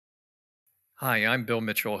Hi, I'm Bill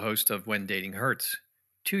Mitchell, host of When Dating Hurts.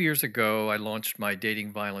 2 years ago, I launched my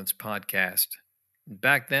dating violence podcast.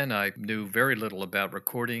 Back then, I knew very little about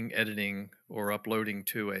recording, editing, or uploading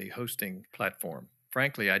to a hosting platform.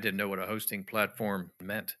 Frankly, I didn't know what a hosting platform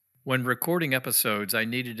meant. When recording episodes, I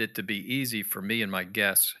needed it to be easy for me and my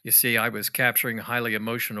guests. You see, I was capturing highly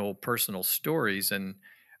emotional personal stories, and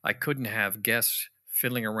I couldn't have guests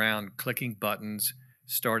fiddling around clicking buttons,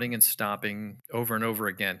 starting and stopping over and over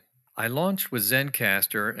again. I launched with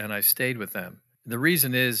Zencaster and I stayed with them. The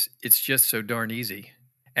reason is it's just so darn easy.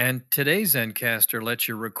 And today's Zencaster lets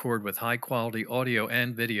you record with high quality audio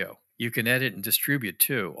and video. You can edit and distribute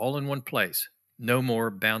too, all in one place. No more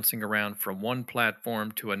bouncing around from one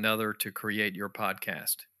platform to another to create your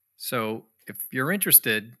podcast. So if you're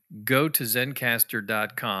interested, go to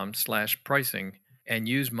zencaster.com/pricing and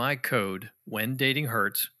use my code when dating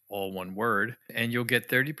hurts, all one word, and you'll get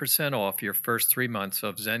 30% off your first 3 months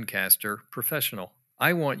of Zencaster Professional.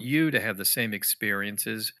 I want you to have the same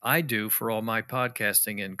experiences I do for all my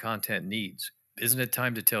podcasting and content needs. Isn't it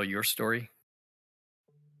time to tell your story?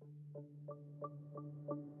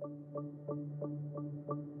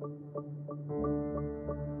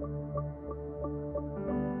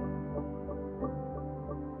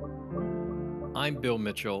 I'm Bill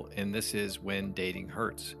Mitchell, and this is When Dating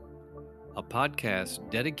Hurts, a podcast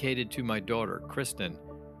dedicated to my daughter, Kristen,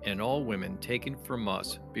 and all women taken from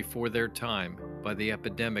us before their time by the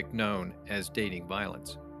epidemic known as dating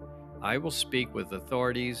violence. I will speak with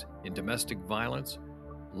authorities in domestic violence,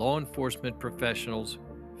 law enforcement professionals,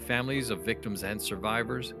 families of victims and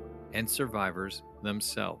survivors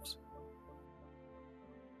themselves.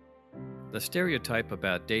 The stereotype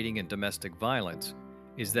about dating and domestic violence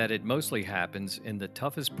is that it mostly happens in the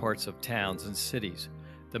toughest parts of towns and cities,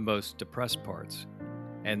 the most depressed parts.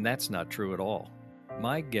 And that's not true at all.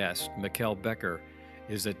 My guest, Mikkel Becker,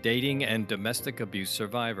 is a dating and domestic abuse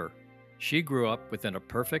survivor. She grew up within a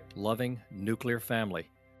perfect, loving, nuclear family.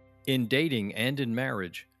 In dating and in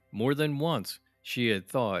marriage, more than once she had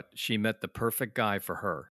thought she met the perfect guy for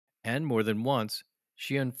her, and more than once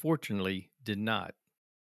she unfortunately did not.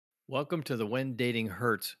 Welcome to the When Dating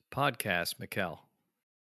Hurts podcast, Mikkel.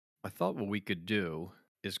 I thought what we could do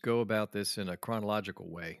is go about this in a chronological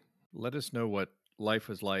way. Let us know what life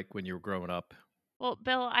was like when you were growing up. Well,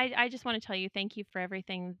 Bill, I just want to tell you thank you for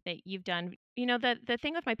everything that you've done. The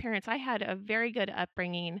thing with my parents, I had a very good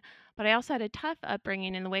upbringing, but I also had a tough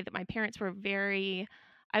upbringing in the way that my parents were very,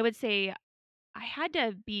 I would say,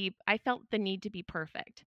 I felt the need to be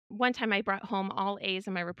perfect. One time I brought home all A's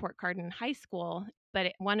on my report card in high school,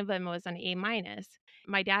 but one of them was an A minus.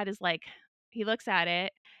 My dad is like, he looks at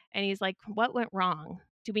it and he's like, "What went wrong?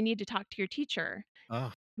 Do we need to talk to your teacher?"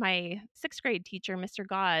 Oh, My sixth grade teacher, Mr.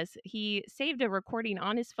 Gauze, he saved a recording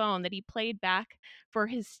on his phone that he played back for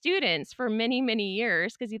his students for many, many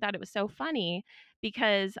years because he thought it was so funny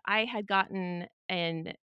because I had gotten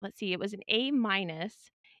an, let's see, it was an A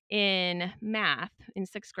minus in math in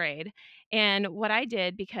sixth grade. And what I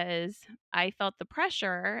did because I felt the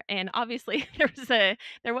pressure, and obviously there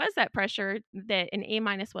was that pressure that an A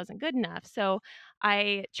minus wasn't good enough. So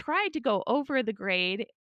I tried to go over the grade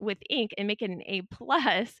with ink and make it an A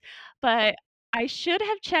plus, but I should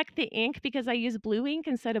have checked the ink because I used blue ink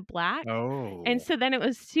instead of black, and oh. so then it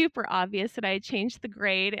was super obvious that I had changed the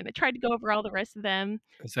grade, and I tried to go over all the rest of them.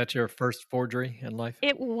 Is that your first forgery in life?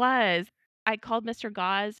 It was. I called Mr.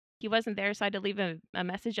 Gauze. He wasn't there, so I had to leave a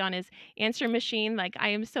message on his answer machine, like, "I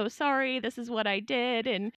am so sorry, this is what I did,"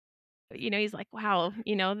 and, he's like, "Wow,"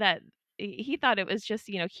 that he thought it was just,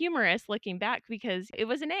 humorous looking back because it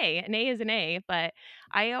was an A. An A is an A, but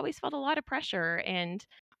I always felt a lot of pressure, and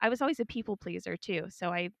I was always a people pleaser too.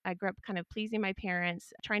 So I grew up kind of pleasing my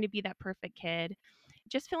parents, trying to be that perfect kid,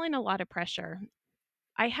 just feeling a lot of pressure.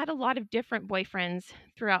 I had a lot of different boyfriends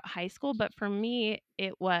throughout high school, but for me,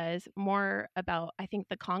 it was more about, I think,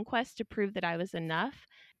 the conquest to prove that I was enough.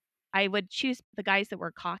 I would choose the guys that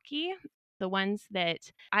were cocky, the ones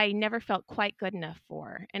that I never felt quite good enough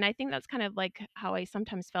for. And I think that's kind of like how I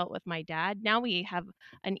sometimes felt with my dad. Now we have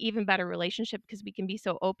an even better relationship because we can be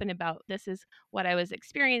so open about this is what I was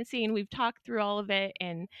experiencing. We've talked through all of it.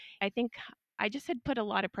 And I think I just had put a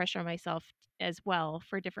lot of pressure on myself as well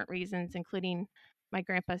for different reasons, including my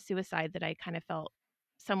grandpa's suicide that I kind of felt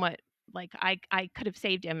somewhat like I could have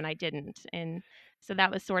saved him and I didn't. And so that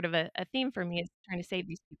was sort of a theme for me is trying to save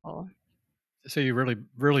these people. So you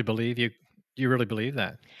really believe you really believe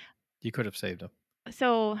that? You could have saved him.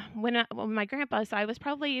 So when my grandpa, so I was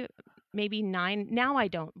probably maybe 9. Now I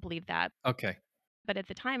don't believe that. Okay. But at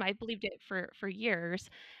the time, I believed it for years.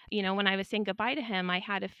 When I was saying goodbye to him, I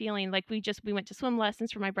had a feeling like we went to swim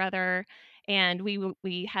lessons for my brother, and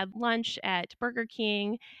we had lunch at Burger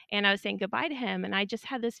King, and I was saying goodbye to him, and I just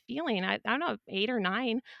had this feeling. I don't know, 8 or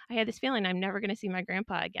 9, I had this feeling I'm never gonna see my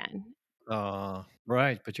grandpa again.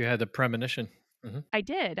 Right, but you had the premonition. Mhm. I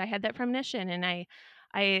did. I had that premonition, and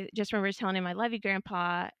I just remember telling him, "I love you,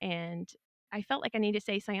 grandpa," and I felt like I needed to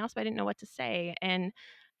say something else, but I didn't know what to say, and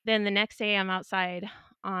then the next day, I'm outside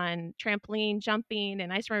on trampoline jumping,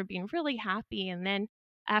 and I just remember being really happy, and then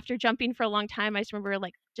after jumping for a long time, I just remember,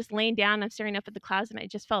 like, just laying down, I'm staring up at the clouds, and I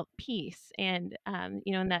just felt peace and,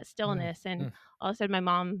 in that Mm, stillness, and mm, all of a sudden, my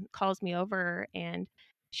mom calls me over, and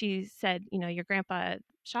she said, "Your grandpa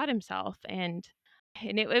shot himself," and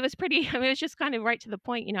it was pretty I mean, it was just kind of right to the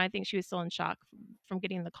point. I think she was still in shock from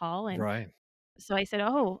getting the call, and right. so I said,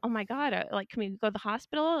 "Oh my god, like, can we go to the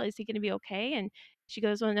hospital? Is he gonna be okay?" And she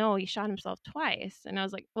goes, "Well, no, he shot himself twice." And I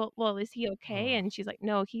was like, "Well, is he okay?" Oh, And she's like,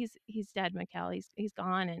 "No, he's dead, Mikkel. He's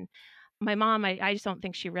gone." And my mom, I just don't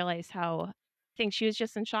think she realized how I think she was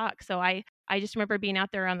just in shock. So I just remember being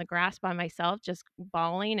out there on the grass by myself, just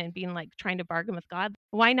bawling and being like trying to bargain with God.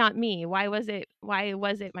 Why not me? Why was it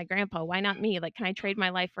my grandpa? Why not me? Like, can I trade my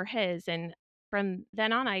life for his? And from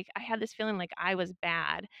then on, I had this feeling like I was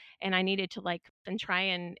bad and I needed to like and try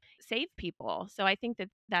and save people. So I think that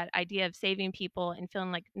that idea of saving people and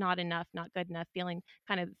feeling like not enough, not good enough, feeling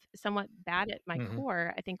kind of somewhat bad at my mhm.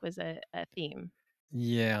 core, I think was a theme.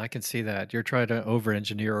 Yeah, I can see that. You're trying to over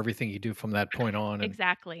engineer everything you do from that point on, and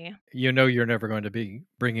Exactly. you know you're never going to be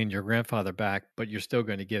bringing your grandfather back, but you're still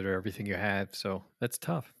going to give her everything you have. So that's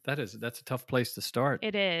tough. That's a tough place to start.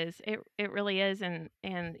 It is. It really is, and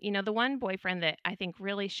the one boyfriend that I think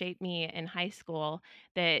really shaped me in high school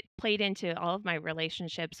that played into all of my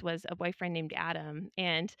relationships was a boyfriend named Adam,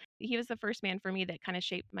 and he was the first man for me that kind of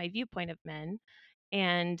shaped my viewpoint of men.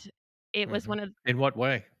 And it was Hmm. one of In what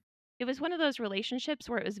way? it was one of those relationships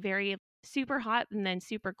where it was very super hot and then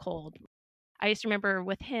super cold. I just remember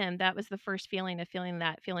with him, that was the first feeling that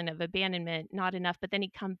feeling of abandonment, not enough, but then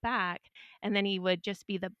he'd come back and then he would just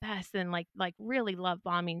be the best and like really love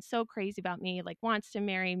bombing, so crazy about me, like wants to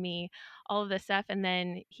marry me, all of this stuff. And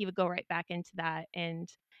then he would go right back into that. And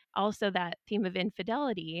also that theme of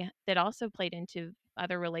infidelity that also played into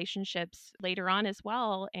other relationships later on as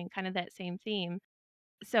well, and kind of that same theme.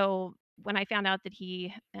 So when I found out that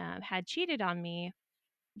he had cheated on me,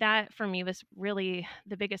 that for me was really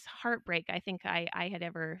the biggest heartbreak I think I had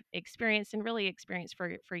ever experienced and really experienced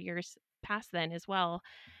for years past then as well,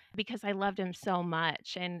 because I loved him so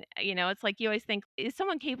much. And it's like you always think, is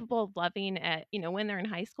someone capable of loving at when they're in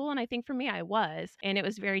high school? And I think for me I was, and it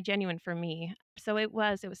was very genuine for me. So it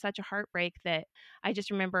was such a heartbreak that I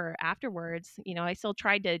just remember afterwards, I still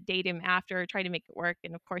tried to date him after, tried to make it work,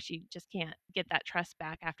 and of course you just can't get that trust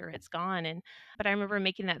back after it's gone. And but I remember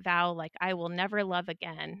making that vow, like, I will never love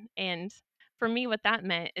again. And for me, what that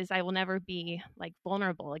meant is I will never be like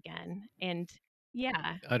vulnerable again. And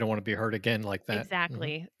yeah, I don't want to be hurt again like that. Hmm.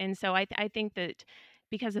 exactly. And so I think that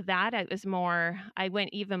because of that, I went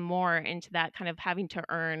even more into that kind of having to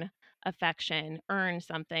earn affection, earn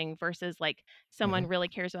something versus like someone Hmm. really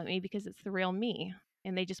cares about me because it's the real me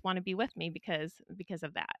and they just want to be with me because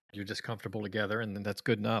of that. You're just comfortable together, and then that's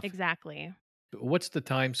good enough. Exactly. What's the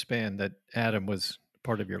time span that Adam was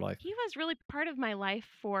part of your life? He was really part of my life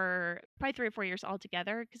for probably 3 or 4 years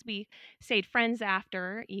altogether because we stayed friends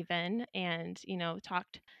after even and,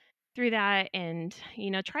 talked through that and,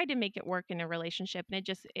 tried to make it work in a relationship, and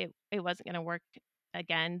it wasn't gonna work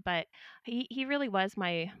again. But he really was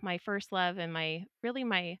my first love and my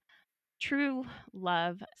true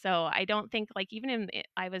love. So I don't think, like, even in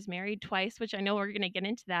I was married twice, which I know we're gonna get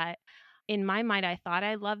into that. In my mind, I thought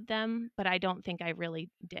I loved them, but I don't think I really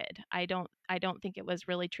did. I don't think it was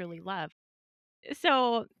really truly love.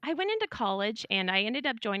 So I went into college and I ended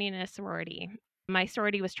up joining a sorority. My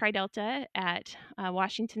sorority was Tri Delta at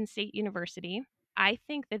Washington State University. I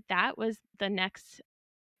think that that was the next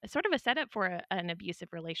sort of a setup for an abusive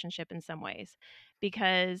relationship in some ways,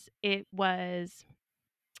 because it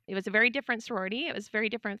was a very different sorority. It was very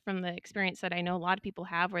different from the experience that I know a lot of people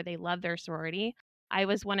have where they love their sorority. I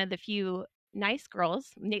was one of the few nice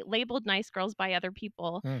girls, labeled nice girls by other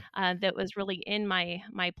people, Mm. that was really in my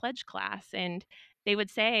pledge class. And they would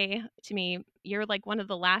say to me, "You're like one of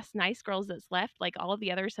the last nice girls that's left. Like all of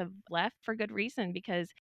the others have left for good reason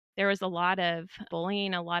because there was a lot of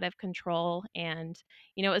bullying, a lot of control." And,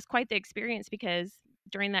 it was quite the experience because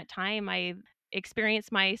during that time, I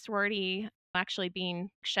experienced my sorority actually being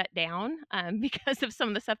shut down because of some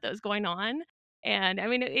of the stuff that was going on. And I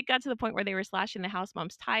mean, it got to the point where they were slashing the house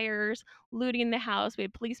mom's tires, looting the house. We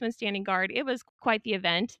had policemen standing guard. It was quite the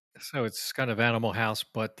event. So it's kind of Animal House,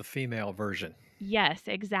 but the female version. Yes,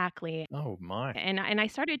 exactly. Oh my. And I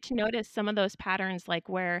started to notice some of those patterns, like,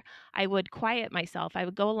 where I would quiet myself. I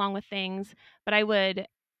would go along with things, but I would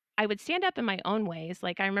stand up in my own ways.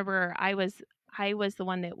 Like, I remember I was the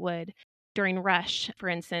one that would, during rush, for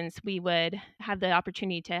instance, we would have the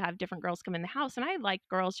opportunity to have different girls come in the house, and I liked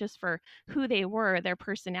girls just for who they were, their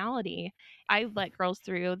personality. I let girls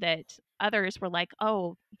through that others were like,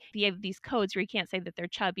 "Oh, you have these codes where you can't say that they're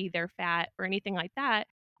chubby, they're fat, or anything like that."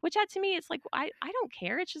 Which, that to me, it's like, I don't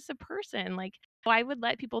care, it's just a person. Like, I would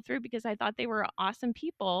let people through because I thought they were awesome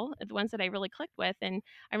people, the ones that I really clicked with. And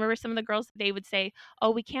I remember some of the girls, they would say,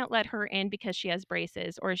 "Oh, we can't let her in because she has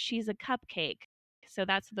braces," or "She's a cupcake." So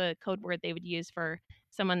that's the code word they would use for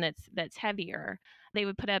someone that's heavier. They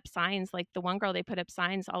would put up signs, like the one girl, they put up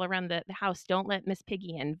signs all around the house, "Don't let Miss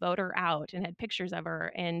Piggy in, vote her out," and had pictures of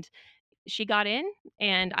her. And she got in,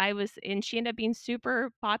 and she ended up being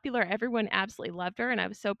super popular. Everyone absolutely loved her, and I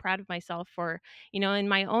was so proud of myself for, in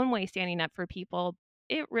my own way, standing up for people.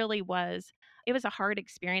 It was a hard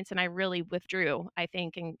experience, and I really withdrew, I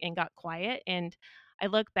think, and got quiet. And I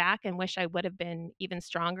look back and wish I would have been even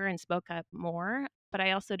stronger and spoke up more, but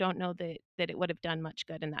I also don't know that it would have done much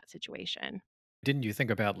good in that situation. Didn't you think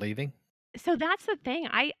about leaving? So that's the thing.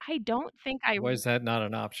 Why is that not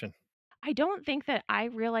an option? I don't think that I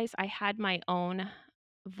realized I had my own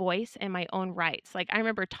voice and my own rights. Like, I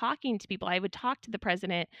remember talking to people. I would talk to the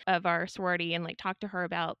president of our sorority and, like, talk to her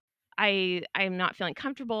about, I'm not feeling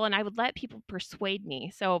comfortable, and I would let people persuade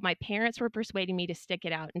me. So my parents were persuading me to stick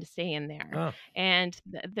it out and to stay in there. Oh, And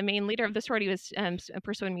the main leader of the sorority was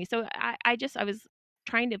persuading me. So I was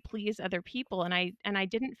trying to please other people, and I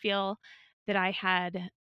didn't feel that I had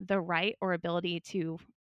the right or ability to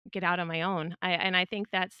get out on my own. I think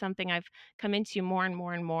that's something I've come into more and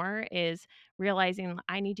more and more, is realizing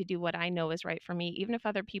I need to do what I know is right for me, even if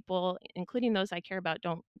other people, including those I care about,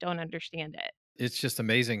 don't understand it. it's just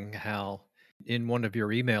amazing how in one of your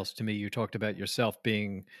emails to me, you talked about yourself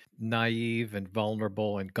being naive and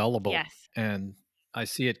vulnerable and gullible. Yes, And I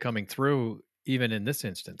see it coming through even in this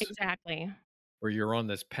instance exactly. where you're on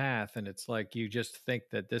this path and it's like you just think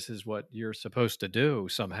that this is what you're supposed to do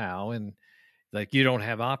somehow. And like you don't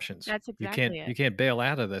have options. That's You can't exactly it. you can't bail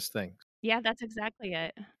out of this thing. Yeah, that's exactly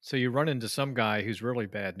it. So you run into some guy who's really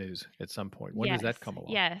bad news at some point. When does that Yes, come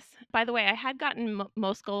along? yes. By the way, I had gotten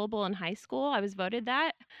most gullible in high school. I was voted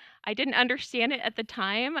that. I didn't understand it at the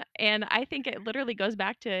time, and I think it literally goes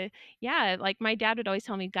back to, yeah, like my dad would always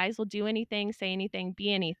tell me, guys will do anything, say anything,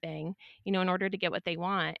 be anything, in order to get what they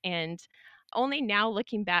want. And only now,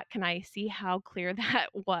 looking back, can I see how clear that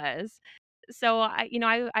was. So I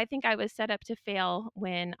think I was set up to fail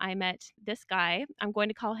when I met this guy. I'm going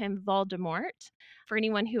to call him Voldemort. For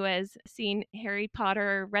anyone who has seen Harry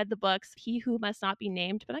Potter, read the books, he who must not be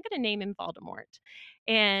named, but I'm going to name him Voldemort.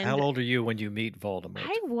 How And old are you when you meet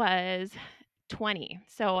Voldemort? I was 20.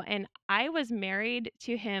 So, and I was married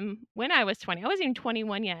to him when I was 20. I wasn't even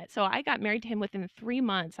 21 yet. So I got married to him within 3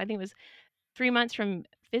 months. I think it was 3 months from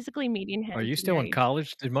physically meeting Are him you to still in married.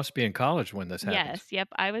 college? It must be in college when this happens. Yes. Yep.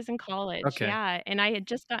 I was in college. Okay. Yeah. And I had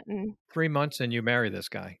just gotten 3 months and you marry this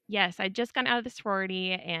guy. Yes, I'd just gotten out of the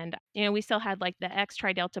sorority, and, we still had, like, the ex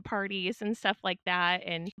Tri Delta parties and stuff like that.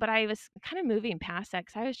 And but I was kinda moving past that,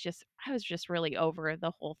 'cause I was just really over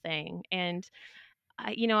the whole thing. And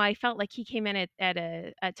I felt like he came in at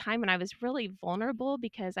a time when I was really vulnerable,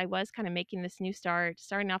 because I was kinda making this new start,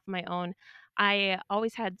 starting off on my own. I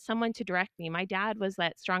always had someone to direct me. My dad was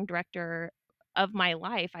that strong director of my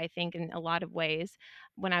life, I think, in a lot of ways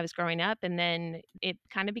when I was growing up, and then it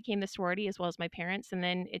kinda became the sorority as well as my parents, and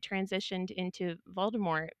then it transitioned into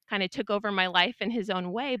Voldemort. Kinda took over my life in his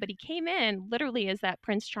own way, but he came in literally as that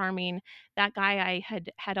Prince Charming, that guy I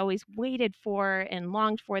had always waited for and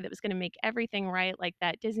longed for, that was gonna make everything right, like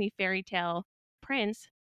that Disney fairy tale prince.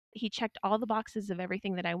 He checked all the boxes of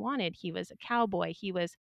everything that I wanted. He was a cowboy, he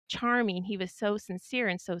was charming, he was so sincere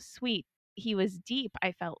and so sweet. He was deep,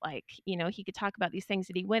 I felt like, he could talk about these things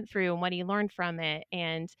that he went through and what he learned from it,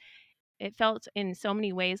 and it felt in so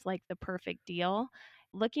many ways like the perfect deal.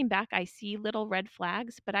 Looking back, I see little red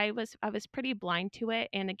flags, but I was pretty blind to it,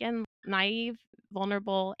 and again, naive,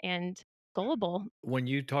 vulnerable, and gullible. When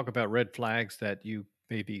you talk about red flags that you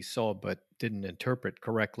maybe saw but didn't interpret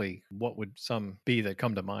correctly, what would some be that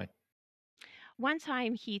come to mind? One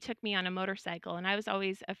time he took me on a motorcycle, and I was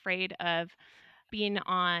always afraid of being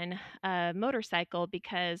on a motorcycle,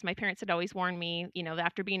 because my parents had always warned me,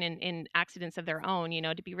 after being in accidents of their own,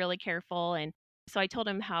 to be really careful. And so I told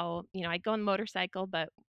him how, I'd go on the motorcycle, but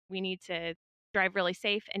we need to drive really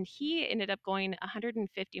safe. And he ended up going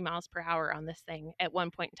 150 miles per hour on this thing at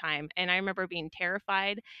one point in time. And I remember being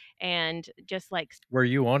terrified and just like, Were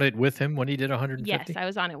you on it with him when he did yes, 150? I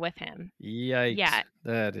was on it with him. Yikes. Yeah,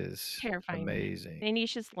 That is terrifying. amazing. And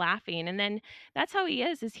he's just laughing. And then that's how he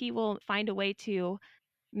is he will find a way to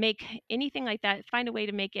make anything like that, find a way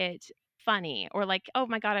to make it funny or like, "Oh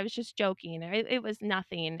my god, I was just joking," or it was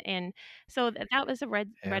nothing. And so that was a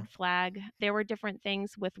Yeah. red flag. There were different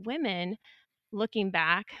things with women looking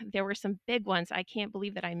back. There were some big ones. I can't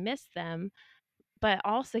believe that I missed them, but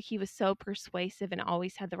also he was so persuasive and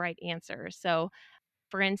always had the right answer. So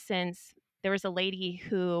for instance, there was a lady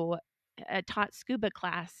who taught scuba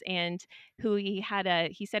class and who he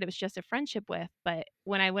said it was just a friendship with. But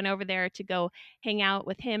when I went over there to go hang out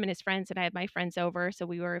with him and his friends, and I had my friends over, so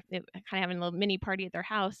we were kind of having a little mini party at their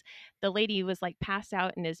house, the lady was like passed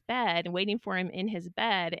out in his bed and waiting for him in his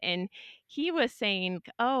bed. And he was saying,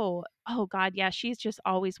 oh God, yeah, she's just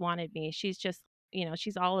always wanted me. She's just,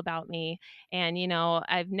 she's all about me. And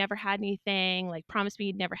I've never had anything, like, promised me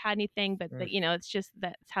you'd never had anything, but Mm. that, it's just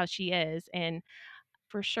that's how she is. And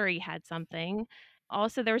for sure he had something.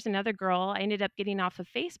 Also, there was another girl I ended up getting off of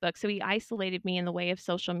Facebook, so he isolated me in the way of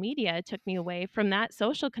social media. It took me away from that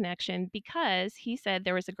social connection because he said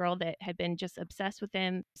there was a girl that had been just obsessed with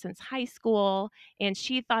him since high school, and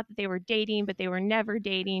she thought that they were dating, but they were never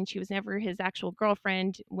dating. She was never his actual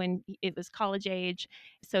girlfriend when it was college age.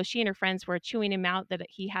 So she and her friends were chewing him out that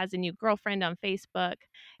he has a new girlfriend on Facebook,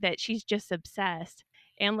 that she's just obsessed.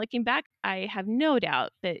 And looking back, I have no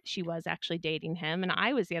doubt that she was actually dating him, and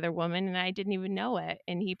I was the other woman, and I didn't even know it,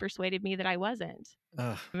 and he persuaded me that I wasn't.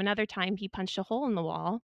 Ugh. Another time, he punched a hole in the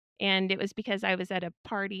wall, and it was because I was at a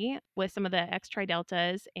party with some of the ex Tri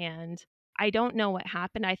Deltas, and I don't know what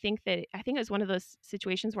happened. I think it was one of those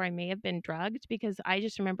situations where I may have been drugged because I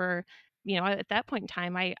just remember, at that point in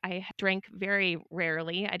time, I drank very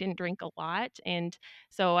rarely. I didn't drink a lot, and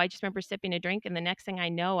so I just remember sipping a drink, and the next thing I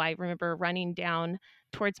know, I remember running down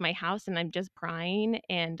towards my house, and I'm just crying,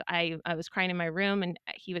 and I was crying in my room, and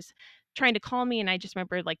he was trying to call me, and I just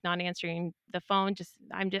remember, like, not answering the phone,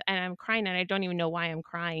 and I'm crying, and I don't even know why I'm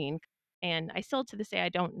crying, and I still to this day, I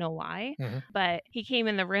don't know why. Mhm. But he came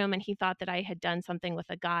in the room, and he thought that I had done something with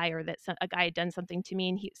a guy, or that a guy had done something to me,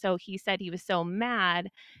 and he said he was so mad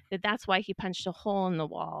that that's why he punched a hole in the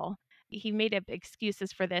wall. He made up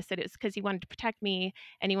excuses for this, that it was because he wanted to protect me,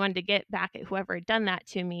 and he wanted to get back at whoever had done that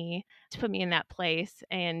to me, to put me in that place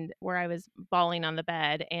and where I was bawling on the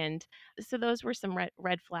bed. And so those were some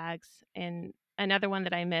red flags. And another one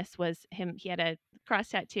that I missed was him. He had a cross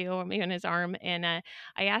tattoo on me on his arm, and I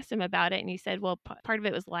asked him about it, and he said, "Well, part of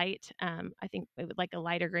it was light. I think it was like a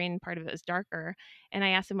lighter green. Part of it was darker." And I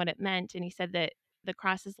asked him what it meant, and he said that the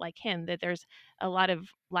cross is like him, that there's a lot of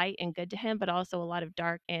light and good to him, but also a lot of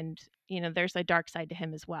dark, and there's a dark side to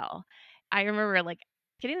him as well. I remember like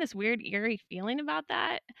getting this weird eerie feeling about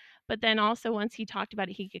that, but then also once he talked about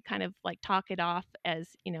it, he could kind of like talk it off as,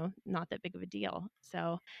 not that big of a deal.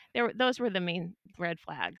 So those were the main red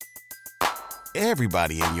flags.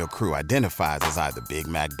 Everybody in your crew identifies as either Big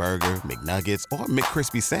Mac Burger, McNuggets, or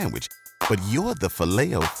McCrispy Sandwich. But you're the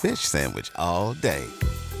Filet-O-Fish Sandwich all day.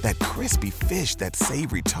 That crispy fish, that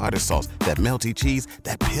savory tartar sauce, that melty cheese,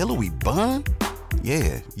 that pillowy bun.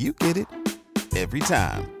 Yeah, you get it. Every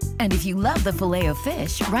time. And if you love the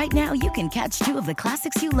Filet-O-Fish, right now you can catch two of the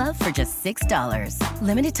classics you love for just $6.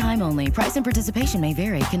 Limited time only. Price and participation may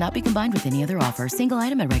vary. Cannot be combined with any other offer. Single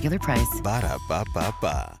item at regular price.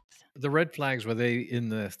 Ba-da-ba-ba-ba. The red flags, were they in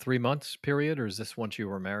the 3 months period, or is this once you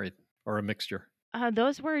were married, or a mixture?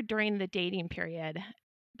 Those were during the dating period.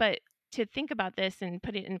 But to think about this and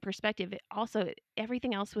put it in perspective,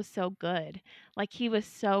 everything else was so good. Like, he was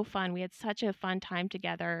so fun. We had such a fun time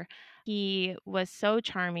together. He was so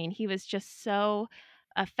charming. He was just so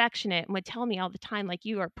affectionate and would tell me all the time, like,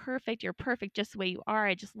 "You are perfect. You're perfect just the way you are.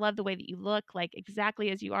 I just love the way that you look, like, exactly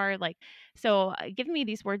as you are." Like, so giving me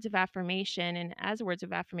these words of affirmation, and as a words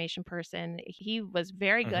of affirmation person, he was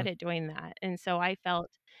very good Mhm. at doing that. And so I felt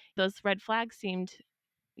those red flags seemed,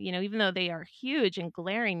 even though they are huge and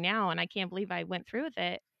glaring now, and I can't believe I went through with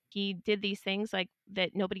it, he did these things like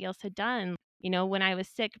that nobody else had done. When I was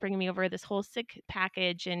sick, bringing me over this whole sick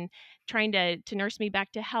package and trying to nurse me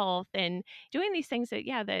back to health, and doing these things that,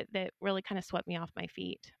 yeah, that really kind of swept me off my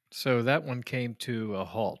feet. So that one came to a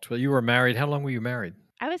halt. Well, you were married. How long were you married?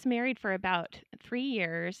 I was married for about 3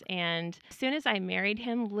 years, and as soon as I married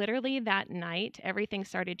him, literally that night, everything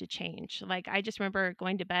started to change. Like, I just remember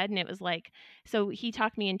going to bed, and it was like, so he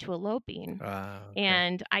talked me into eloping, Ah, okay.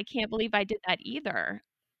 and I can't believe I did that either.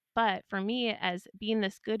 But for me, as being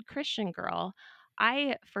this good Christian girl,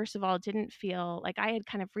 I, first of all, didn't feel like I had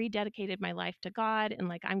kind of rededicated my life to God and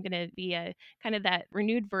like I'm going to be a kind of that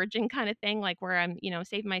renewed virgin kind of thing, like where I'm,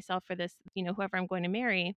 saving myself for this, whoever I'm going to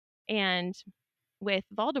marry. And with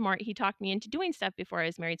Voldemort, he talked me into doing stuff before I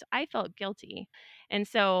was married. So I felt guilty. And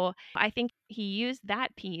so I think he used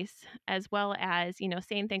that piece as well as,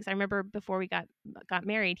 saying things. I remember before we got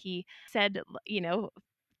married, he said,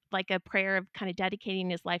 like a prayer of kind of dedicating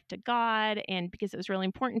his life to God. And because it was really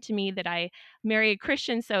important to me that I marry a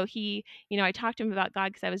Christian. So he, I talked to him about God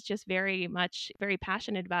because I was just very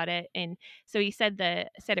passionate about it. And so he said a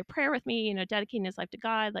prayer with me, dedicating his life to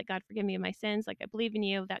God, like, God, forgive me of my sins, like I believe in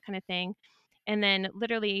you, that kind of thing. And then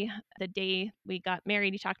literally the day we got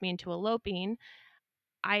married, he talked me into eloping.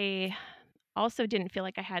 I also didn't feel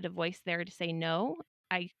like I had a voice there to say no.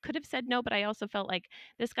 I could have said no, but I also felt like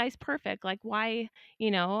this guy's perfect. Like, why,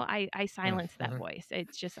 I silenced that Mhm. voice.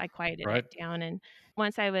 It's just, I quieted it Right. down. And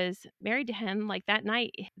once I was married to him, like that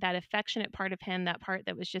night, that affectionate part of him, that part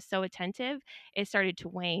that was just so attentive, it started to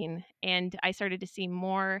wane. And I started to see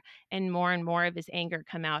more and more and more of his anger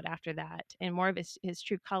come out after that and more of his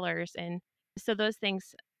true colors. And so those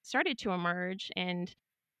things started to emerge. And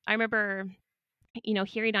I remember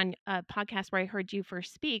hearing on a podcast where I heard you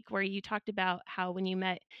first speak, where you talked about how when you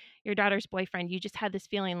met your daughter's boyfriend, you just had this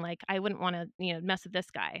feeling like, I wouldn't want to, mess with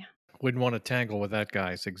this guy. Wouldn't want to tangle with that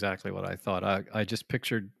guy is exactly what I thought. I just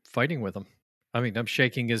pictured fighting with him. I mean, I'm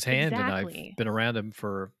shaking his hand and I've Exactly. been around him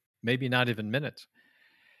for maybe not even minutes.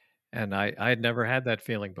 And I had never had that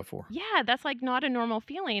feeling before. Yeah, that's like not a normal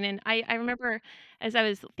feeling. And I remember as I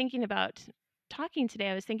was thinking about talking today,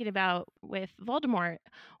 I was thinking about with Voldemort,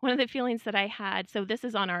 one of the feelings that I had. So this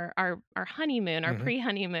is on our honeymoon, our Mhm.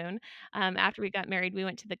 pre-honeymoon. After we got married, we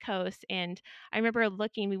went to the coast, and I remember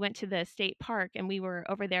looking. We went to the state park, and we were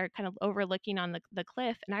over there, kind of overlooking on the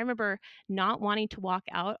cliff. And I remember not wanting to walk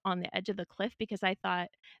out on the edge of the cliff because I thought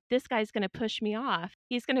this guy's going to push me off.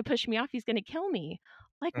 He's going to push me off. He's going to kill me.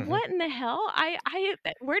 Like, Mhm. what in the hell?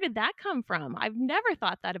 Where did that come from? I've never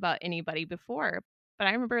thought that about anybody before, but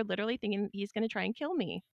I remember literally thinking he's gonna try and kill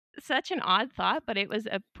me. Such an odd thought, but it was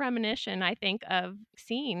a premonition, I think, of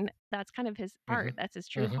seeing that's kind of his heart, Mhm. that's his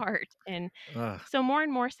true Mhm. heart, and Ugh. so more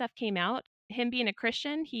and more stuff came out. Him being a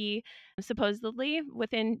Christian, he supposedly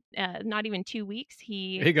within, not even 2 weeks,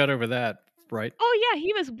 he He got over that, right? Oh, yeah,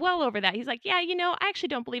 he was well over that. He's like, "Yeah, I actually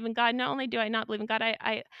don't believe in God. Not only do I not believe in God,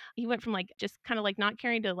 I" he went from, like, just kinda, like, not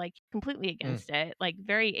caring to, like, completely Mm. against it, like,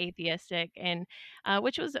 very atheistic, and,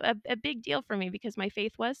 which was a big deal for me because my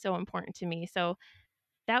faith was so important to me, so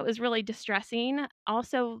that was really distressing.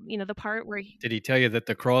 Also, the part where he Did he tell you that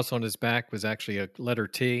the cross on his back was actually a letter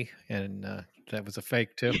T and that was a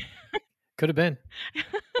fake too? Could have been.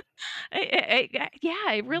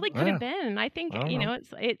 Yeah, it really could have Yeah, been, and I think, I don't know.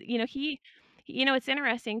 it's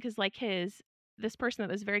interesting because like, this person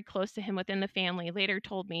that was very close to him within the family later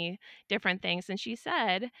told me different things, and she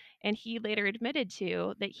said, and he later admitted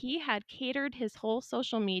to, that he had catered his whole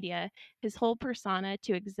social media, his whole persona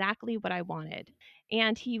to exactly what I wanted,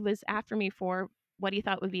 and he was after me for what he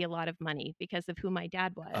thought would be a lot of money because of who my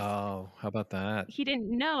dad was. Oh, how about that? He didn't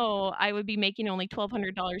know I would be making only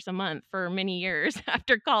 $1,200 a month for many years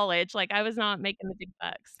after college, like, I was not making the big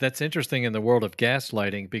bucks. That's interesting in the world of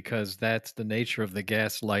gaslighting because that's the nature of the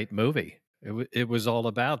Gaslight movie. It was all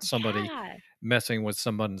about somebody Yeah. messing with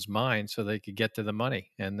someone's mind so they could get to the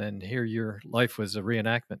money, and then here your life was a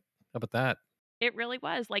reenactment. How about that? It really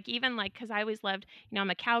was, like, even, like, because I always loved, I'm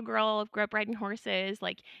a cowgirl, grew up riding horses,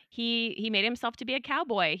 like, he made himself to be a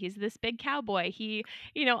cowboy, he's this big cowboy,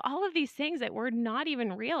 all of these things that were not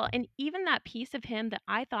even real, and even that piece of him that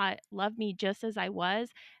I thought loved me just as I was,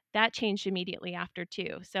 that changed immediately after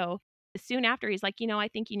too, so, soon after, he's like, "I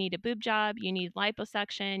think you need a boob job, you need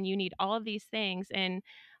liposuction, you need all of these things," and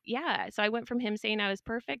yeah, so I went from him saying I was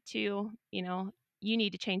perfect to, "You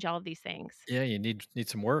need to change all of these things." Yeah, you need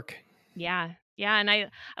some work. Yeah. Yeah, and I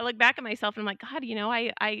look back at myself and I'm like, "God,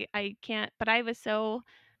 I can't," but I was so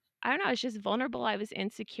I don't know, I was just vulnerable, I was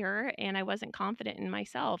insecure, and I wasn't confident in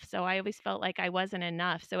myself, so I always felt like I wasn't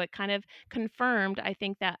enough, so it kind of confirmed, I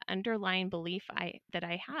think, that underlying belief I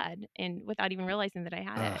had, and without even realizing that I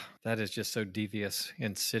had Ugh, it. that is just so devious,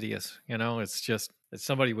 insidious. It's just that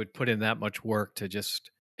somebody would put in that much work to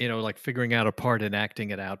just, like figuring out a part and acting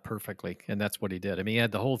it out perfectly. And that's what he did. I mean, he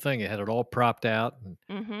had the whole thing, he had it all propped out. And,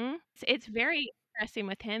 Mhm. It's very interesting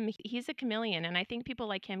with him. He's a chameleon, and I think people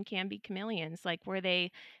like him can be chameleons, like where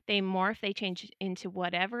they morph, they change into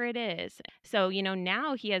whatever it is. So,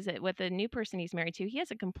 now he has it with the new person he's married to. He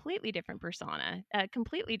has a completely different persona,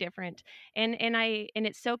 completely different. And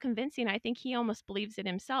it's so convincing. I think he almost believes it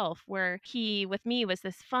himself. Where he with me was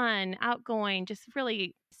this fun, outgoing, just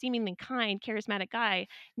really seemingly kind, charismatic guy.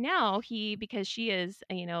 Now because she is,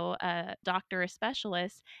 a doctor, a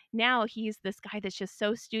specialist, now he's this guy that's just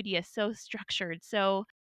so studious, so structured. So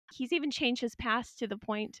he's even changed his past to the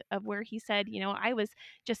point of where he said, I was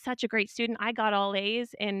just such a great student. I got all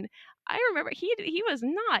A's. And I remember he was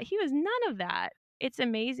not. He was none of that. It's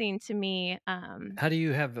amazing to me. How do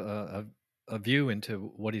you have a view into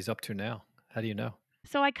what he's up to now? How do you know?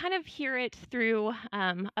 So I kind of hear it through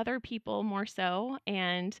other people more so,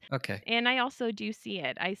 Okay. and I also do see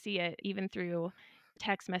it. I see it even through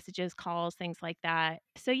text messages, calls, things like that.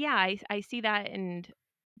 So yeah, I see that, and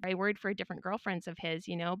I worried for different girlfriends of his,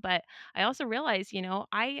 but I also realized,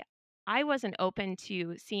 I wasn't open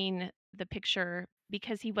to seeing the picture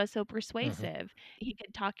because he was so Hmm. persuasive. He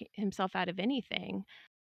could talk himself out of anything.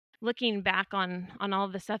 Looking back on all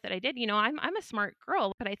the stuff that I did, I'm a smart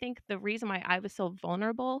girl, but I think the reason why I was so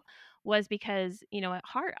vulnerable was because, at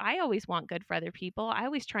heart, I always want good for other people. I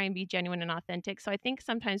always try and be genuine and authentic. So I think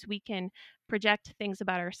sometimes we can project things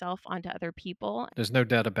about ourselves onto other people. There's no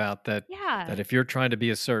doubt about that. That Yeah, if you're trying to be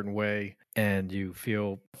a certain way and you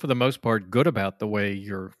feel, for the most part, good about the way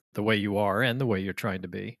you are and the way you're trying to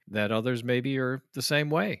be, that others maybe are the same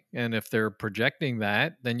way. And if they're projecting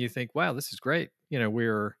that, then you think, wow, this is great.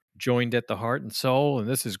 We're joined at the heart and soul, and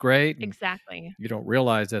this is great. And exactly. you don't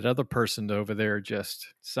realize that other person over there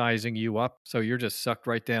just sizing you up. So you're just sucked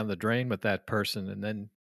right down the drain with that person. And then,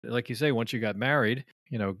 like you say, once you got married,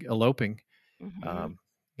 eloping, Mhm. um,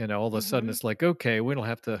 all of a sudden Mhm. it's like, okay, we don't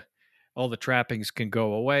have to, all the trappings can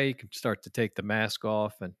go away. You can start to take the mask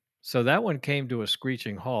off. And so that one came to a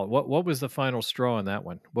screeching halt. What was the final straw on that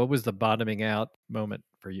one? What was the bottoming out moment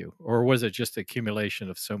for you? Or was it just accumulation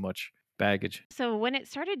of so much baggage? So when it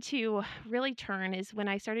started to really turn is when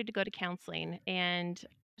I started to go to counseling. And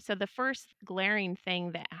so the first glaring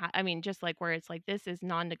thing that I mean, just like where it's like this is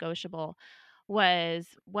non-negotiable,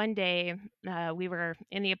 was one day we were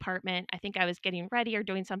in the apartment. I think I was getting ready or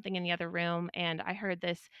doing something in the other room, and I heard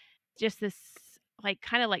this like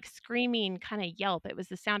kind of like screaming kind of yelp. It was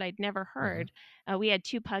the sound I'd never Hmm. heard. We had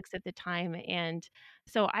two pugs at the time, and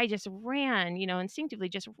so I just ran, instinctively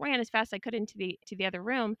just ran as fast as I could into the other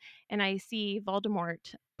room, and I see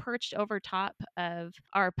Voldemort perched over top of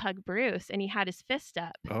our pug Bruce, and he had his fist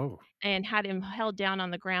up Oh, and had him held down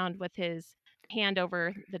on the ground with his hand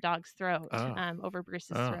over the dog's throat, oh, over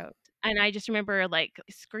Bruce's oh, throat. And I just remember like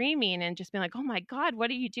screaming and just being like, "Oh my God, what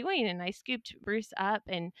are you doing?" And I scooped Bruce up,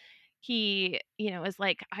 and he, was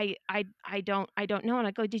like, I don't know. And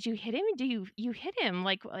I go, "Did you hit him? Do you hit him?"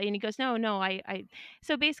 Like, and he goes, "No, no, I."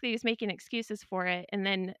 So basically, he was making excuses for it. And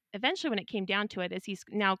then eventually, when it came down to it, as he's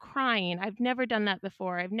now crying, "I've never done that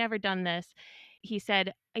before. I've never done this." He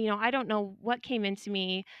said, "I don't know what came into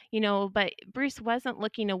me, but Bruce wasn't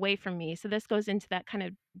looking away from me." So this goes into that kind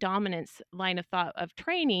of dominance line of thought of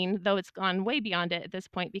training, though it's gone way beyond it at this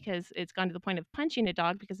point because it's gone to the point of punching a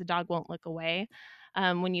dog because the dog won't look away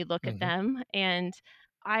when you look at hmm, them. And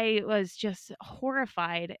I was just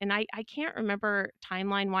horrified. And I can't remember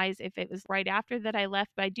timeline wise if it was right after that I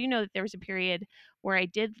left, but I do know that there was a period where I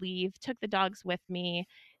did leave, took the dogs with me,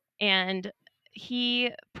 and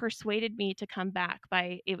he persuaded me to come back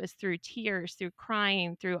by it was through tears, through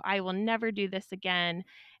crying, through I will never do this again.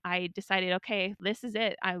 I decided, okay, this is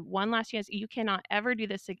it. I one last chance. You cannot ever do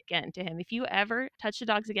this again to him. If you ever touch the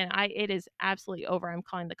dogs again, it is absolutely over. I'm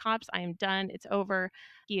calling the cops. I am done. It's over.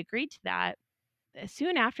 He agreed to that.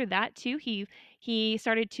 Soon after that too, he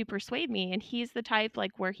started to persuade me, and he's the type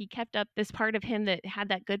like where he kept up this part of him that had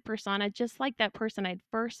that good persona, just like that person I'd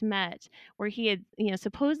first met, where he had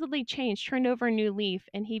supposedly changed, turned over a new leaf,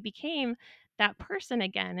 and he became that person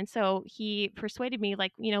again. And so he persuaded me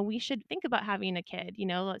like, we should think about having a kid,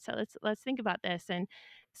 let's think about this. And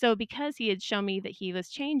so because he had shown me that he was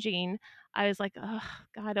changing, I was like, oh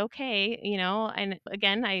God, okay, and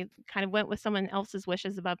again I kind of went with someone else's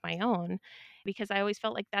wishes above my own, because I always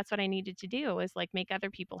felt like that's what I needed to do, is like make other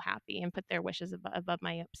people happy and put their wishes above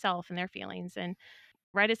myself and their feelings. And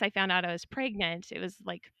right as I found out I was pregnant, it was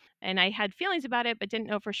like, and I had feelings about it, but didn't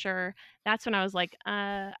know for sure. That's when I was like,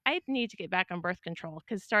 I need to get back on birth control,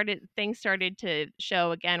 because things started to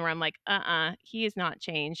show again where I'm like, he is not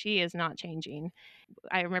changed. He is not changing.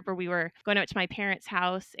 I remember we were going out to my parents'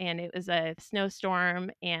 house, and it was a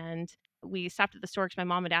snowstorm, and we stopped at the store because my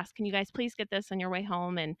mom had asked, "Can you guys please get this on your way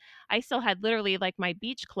home?" And I still had literally like my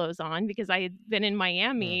beach clothes on because I had been in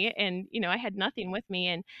mm, Miami, and I had nothing with me.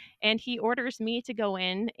 And he orders me to go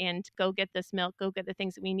in and go get this milk, go get the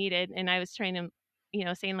things that we needed. And I was trying to,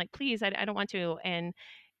 saying like, "Please, I don't want to." And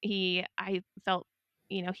I felt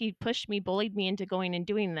he pushed me, bullied me into going and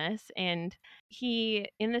doing this. And he,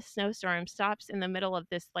 in this snowstorm, stops in the middle of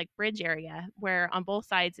this like bridge area where on both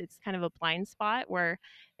sides it's kind of a blind spot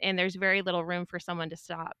and there's very little room for someone to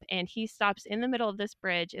stop. And he stops in the middle of this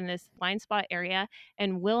bridge in this blind spot area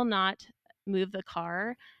and will not move the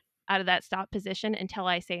car out of that stop position until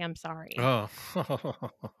I say I'm sorry. Oh.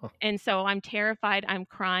 And so I'm terrified, I'm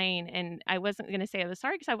crying, and I wasn't going to say I was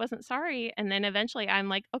sorry because I wasn't sorry. And then eventually I'm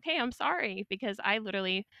like, okay, I'm sorry, because I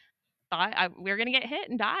literally thought we were going to get hit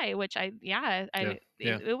and die, which Yeah. Yeah.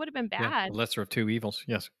 it would have been Yeah. bad. The lesser of two evils.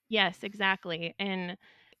 Yes. Yes, exactly. And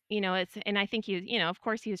and I think of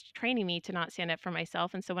course he was training me to not stand up for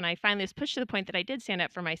myself. And so when I finally was pushed to the point that I did stand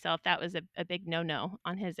up for myself, that was a big no-no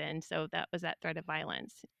on his end. So that was that threat of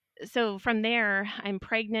violence. So from there, I'm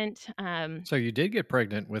pregnant. So you did get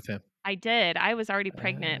pregnant with him. I did. I was already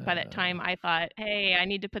pregnant by that time. Uh, I thought, hey, I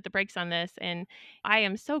need to put the brakes on this. And I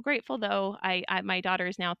am so grateful, though. My daughter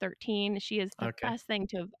is now 13. She is the okay. best thing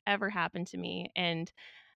to have ever happened to me. And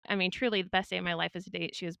I mean, truly, the best day of my life is the day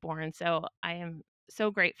she was born. So I am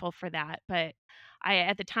so grateful for that. But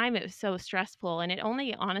at the time, it was so stressful, and it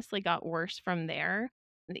only honestly got worse from there.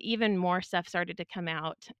 Even more stuff started to come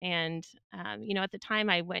out. And, at the time,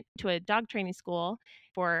 I went to a dog training school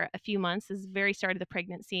for a few months, is the very start of the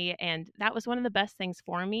pregnancy. And that was one of the best things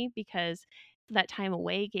for me because that time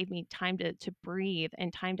away gave me time to breathe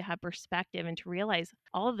and time to have perspective and to realize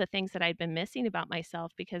all of the things that I'd been missing about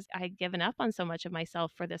myself because I had given up on so much of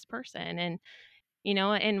myself for this person. And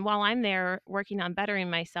while I'm there working on bettering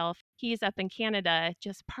myself, he's up in Canada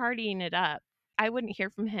just partying it up. I wouldn't hear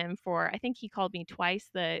from him I think he called me twice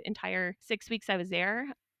the entire 6 weeks I was there.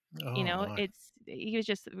 Oh my. He was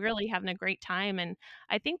just really having a great time. And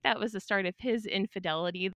I think that was the start of his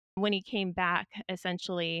infidelity. When he came back,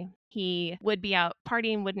 essentially, he would be out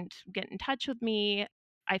partying, wouldn't get in touch with me.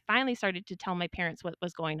 I finally started to tell my parents what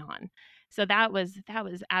was going on. So that was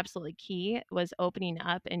absolutely key, was opening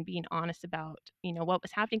up and being honest about, what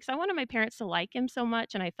was happening. Because I wanted my parents to like him so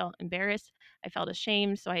much and I felt embarrassed. I felt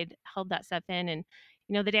ashamed. So I held that stuff in. And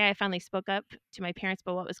the day I finally spoke up to my parents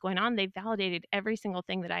about what was going on, they validated every single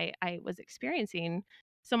thing that I was experiencing.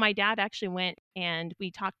 So my dad actually went and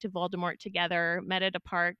we talked to Voldemort together, met at a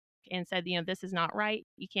park, and said, this is not right.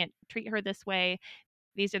 You can't treat her this way.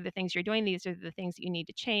 These are the things you're doing. These are the things that you need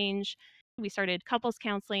to change. We started couples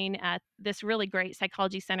counseling at this really great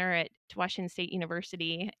psychology center at Washington State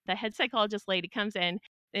University. The head psychologist lady comes in.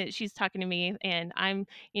 She's talking to me and I'm,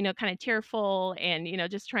 kind of tearful and,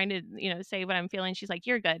 just trying to, say what I'm feeling. She's like,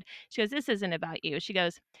 you're good. She goes, this isn't about you. She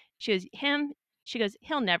goes,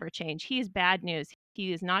 he'll never change. He's bad news.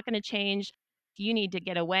 He is not going to change. You need to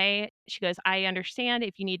get away. She goes, I understand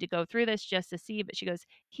if you need to go through this just to see, but she goes,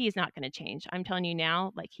 he's not going to change. I'm telling you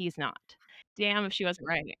now, like he's not. Damn if she wasn't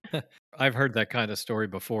right. I've heard that kind of story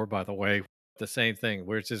before, by the way. The same thing,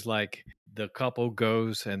 where it's just like the couple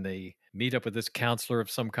goes and they meet up with this counselor of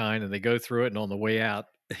some kind and they go through it. And on the way out,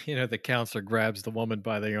 the counselor grabs the woman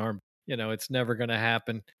by the arm. It's never going to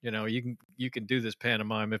happen. You can do this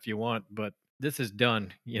pantomime if you want, but this is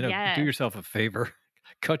done. Do Yes. yourself a favor,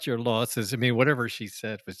 cut your losses. I mean, whatever she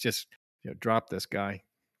said was just, drop this guy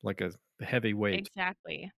like a heavy weight.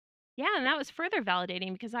 Exactly. Yeah, and that was further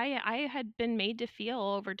validating because I had been made to feel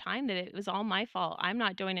over time that it was all my fault. I'm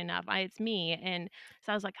not doing enough. It's me. And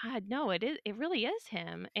so I was like, God, no, it really is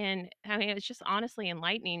him. And I mean, it's just honestly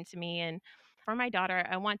enlightening to me. And for my daughter,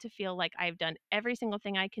 I want to feel like I've done every single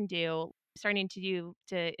thing I can do, starting to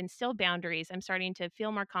instill boundaries. I'm starting to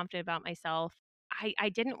feel more confident about myself. I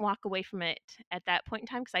didn't walk away from it at that point in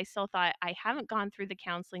time because I still thought I haven't gone through the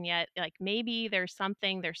counseling yet. Like maybe there's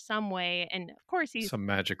some way. And of course Some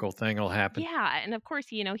magical thing will happen. and of course,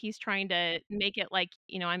 he's trying to make it like,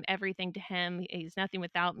 I'm everything to him. He's nothing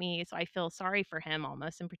without me. So I feel sorry for him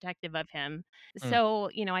almost and protective of him. Mm. So,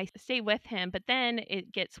 I stay with him, but then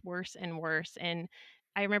it gets worse and worse. And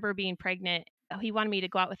I remember being pregnant. He wanted me to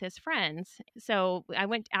go out with his friends. So I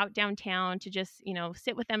went out downtown to just,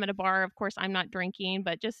 sit with them at a bar. Of course, I'm not drinking,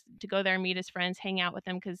 but just to go there and meet his friends, hang out with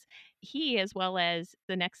them because he, as well as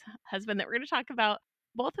the next husband that we're going to talk about,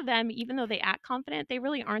 both of them, even though they act confident, they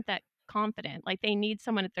really aren't that confident. Like they need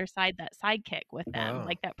someone at their side, that sidekick with them, Wow.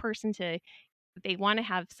 like that person they want to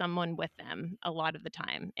have someone with them a lot of the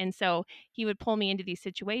time. And so he would pull me into these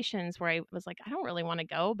situations where I was like, I don't really want to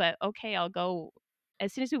go, but okay, I'll go.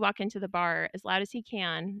 As soon as we walk into the bar, as loud as he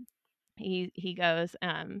can, he goes,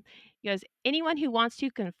 anyone who wants to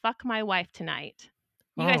can fuck my wife tonight.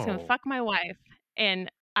 You guys can Oh, fuck my wife. And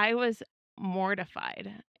I was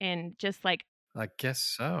mortified and just like, I guess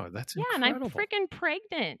so. That's yeah, and I'm incredible. freaking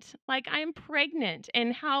pregnant. Like, I'm pregnant,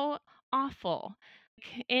 and how awful.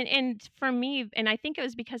 And for me, and I think it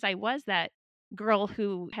was because I was that girl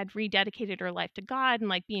who had rededicated her life to God, and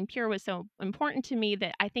like being pure was so important to me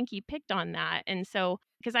that I think he picked on that. And so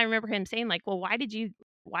because I remember him saying like, "Well, why did you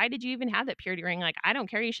even have that purity ring? Like, I don't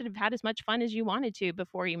care. You should have had as much fun as you wanted to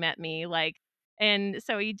before you met me." Like, and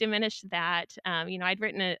so he diminished that. I'd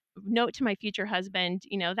written a note to my future husband.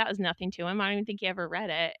 That was nothing to him. I don't even think he ever read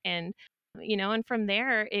it. And from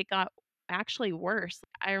there it got actually worse.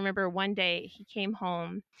 I remember one day he came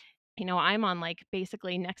home. I'm on like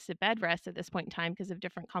basically next to bed rest at this point in time because of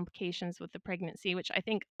different complications with the pregnancy, which I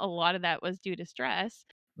think a lot of that was due to stress.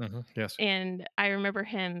 Yes. And I remember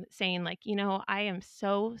him saying, like, I am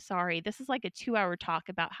so sorry. This is like a 2-hour talk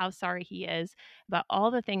about how sorry he is about all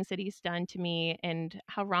the things that he's done to me and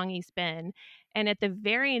how wrong he's been. And at the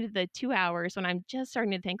very end of the 2 hours, when I'm just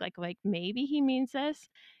starting to think like maybe he means this,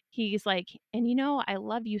 he's like, and I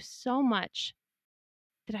love you so much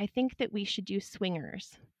that I think that we should do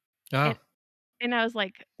swingers. And Oh, and I was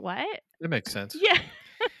like, "What?" that makes sense. Yeah.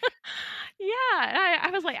 Yeah, and I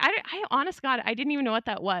was like, I honest to God, I didn't even know what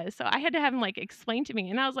that was, so I had to have him, like, explain to me,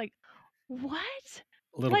 and I was like, "What?"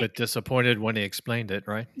 A little Like, bit disappointed when he explained it,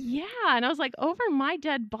 right? yeah, and I was like, "Over my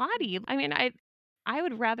dead body?" I mean, I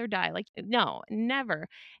would rather die, like, no, never.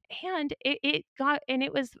 And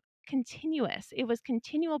it was continuous. It was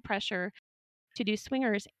continual pressure to do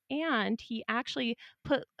swingers, and he actually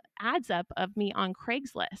put ads up of me on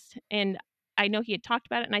Craigslist. And I know he had talked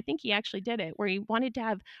about it, and I think he actually did it, where he wanted to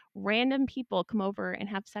have random people come over and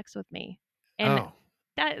have sex with me. And Oh,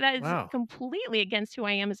 that is wow. completely against who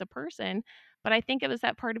I am as a person, but I think it was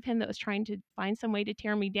that part of him that was trying to find some way to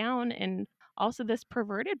tear me down, and also this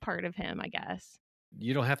perverted part of him, I guess.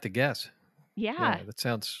 You don't have to guess. Yeah. Yeah, that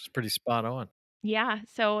sounds pretty spot on. Yeah,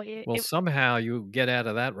 so it Well, it somehow you get out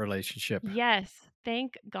of that relationship, yes,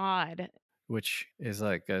 thank God. which is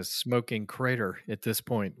like a smoking crater at this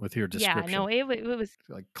point with your Yeah, no, description, it was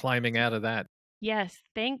like climbing out of that. yes,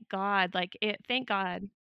 thank God, thank God.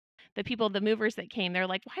 The movers that came, they're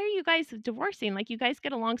like, "Why are you guys divorcing? Like, you guys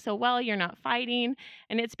get along so well, you're not fighting."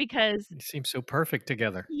 And it's because You seem so perfect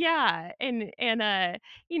together. yeah,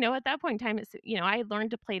 at that point in time, I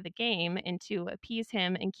learned to play the game and to appease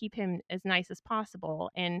him and keep him as nice as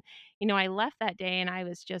possible. And I left that day and I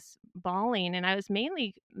was just bawling. And I was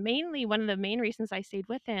mainly one of the main reasons I stayed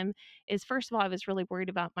with him is first of all, I was really worried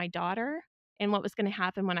about my daughter and what was going to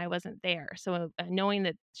happen when I wasn't there. So knowing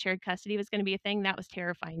that shared custody was going to be a thing, that was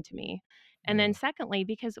terrifying to me. And then Mm, secondly,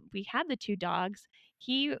 because we had the two dogs,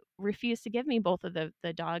 he refused to give me both of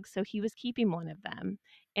the dogs, so he was keeping one of them,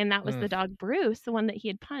 and that was mm, the dog Bruce, the one that he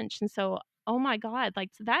had punched. And so, oh my god, like,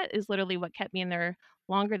 so that is literally what kept me in there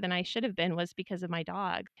longer than I should have been, was because of my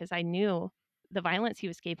dog, because I knew the violence he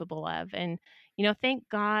was capable of. And thank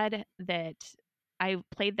God that I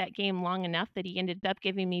played that game long enough that he ended up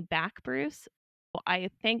giving me back Bruce. I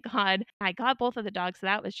thank God I got both of the dogs, so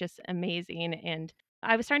that was just amazing. And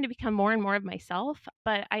I was starting to become more and more of myself,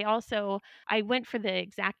 but I went for the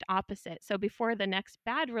exact opposite. So before the next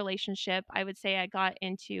bad relationship, I would say I got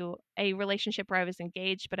into a relationship where I was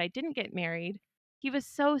engaged, but I didn't get married. He was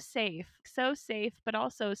so safe, but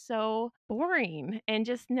also so boring and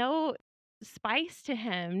just no spice to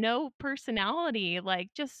him, no personality, like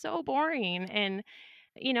just so boring. And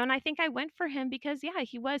I think I went for him because, yeah,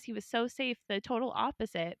 he was so safe, the total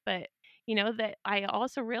opposite. But, that I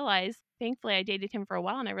also realized, thankfully, I dated him for a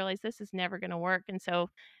while and I realized this is never going to work. And so,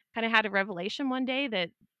 kind of had a revelation one day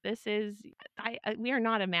that this is, we are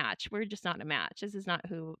not a match. We're just not a match. This is not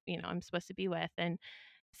who, I'm supposed to be with. And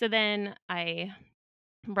so then I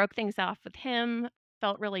broke things off with him,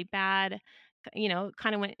 felt really bad,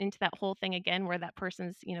 kind of went into that whole thing again where that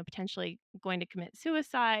person's, potentially going to commit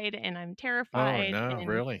suicide and I'm oh, terrified. no, And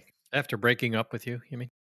really? After breaking up with you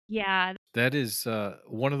mean? yeah, That is,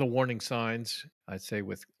 one of the warning signs, I'd say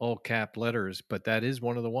with all cap letters, but that is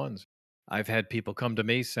one of the ones. I've had people come to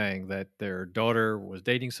me saying that their daughter was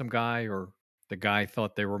dating some guy, or the guy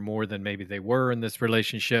thought they were more than maybe they were in this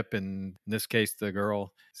relationship, and in this case, the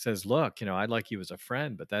girl says, "Look, I'd like you as a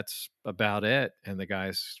friend, but that's about it," and the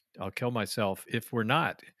guy's, "I'll kill myself if we're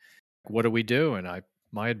not." What do we do? And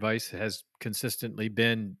my advice has consistently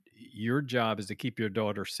been, your job is to keep your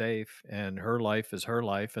daughter safe, and her life is her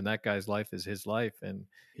life, and that guy's life is his life, and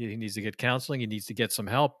he needs to get counseling, he needs to get some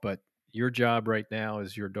help, but your job right now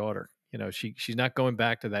is your daughter. She's not going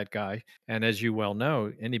back to that guy. And as you well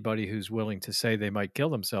know, anybody who's willing to say they might kill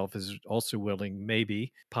themselves is also willing,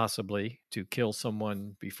 maybe, possibly, to kill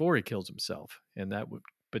someone before he kills himself. And that would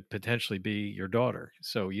but potentially be your daughter.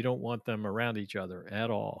 So you don't want them around each other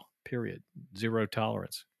at all. Period. Zero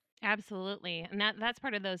tolerance. absolutely. And that's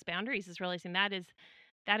part of those boundaries, is realizing that is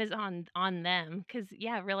That is on them, because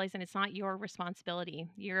yeah, realizing it's not your responsibility.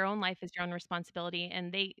 Your own life is your own responsibility,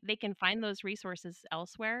 and they can find those resources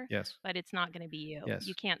elsewhere, Yes. but it's not gonna be you. You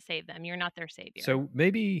Yes. can't save them. You're not their savior. So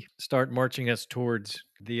maybe start marching us towards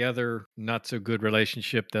the other not so good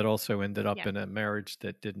relationship that also ended up Yeah. in a marriage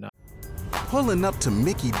that did not. Pulling up to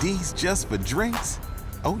Mickey D's just for drinks?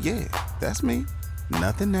 Oh, yeah, that's me.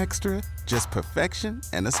 Nothing extra, just perfection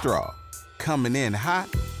and a straw. Coming in hot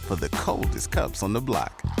for the coldest cups on the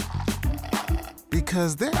block.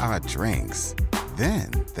 Because there are drinks, then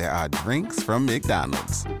there are drinks from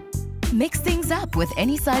McDonald's. Mix things up with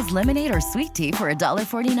any size lemonade or sweet tea for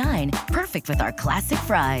 $1.49. Perfect with our classic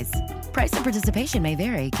fries. Price and participation may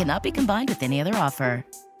vary, cannot be combined with any other offer.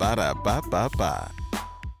 Ba-da-ba-ba-ba.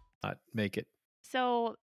 Not make it.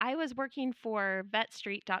 So I was working for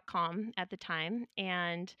vetstreet.com at the time,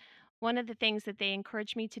 and one of the things that they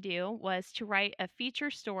encouraged me to do was to write a feature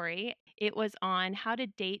story. It was on how to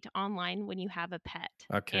date online when you have a pet.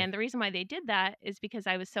 Okay. And the reason why they did that is because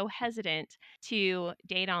I was so hesitant to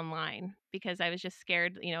date online because I was just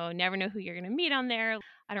scared, never know who you're going to meet on there.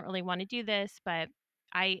 I don't really want to do this, but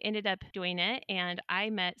I ended up doing it, and I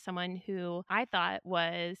met someone who I thought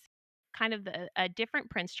was kind of a different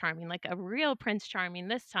Prince Charming, like a real Prince Charming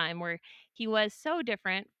this time, where he was so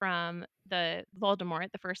different from the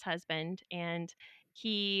Voldemort, the first husband, and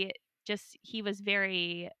he was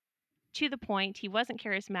very to the point. He wasn't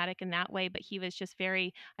charismatic in that way, but he was just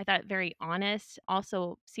very, I thought, very honest.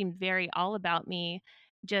 Also seemed very all about me,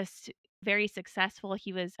 just very successful.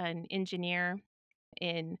 He was an engineer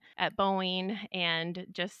in at Boeing, and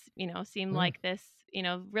just, seemed Mm. like this,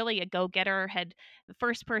 really a go-getter, had the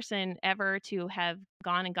first person ever to have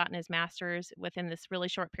gone and gotten his master's within this really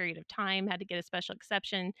short period of time, had to get a special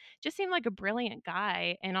exception. Just seemed like a brilliant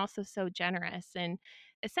guy, and also so generous. And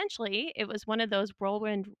essentially, it was one of those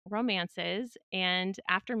whirlwind romances, and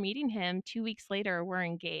after meeting him 2 weeks later, we're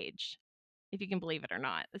engaged. If you can believe it or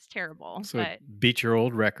not. It's terrible, So but it beat your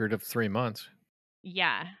old record of 3 months.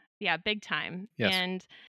 yeah. Yeah, big time. Yes. And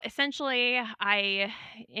essentially, I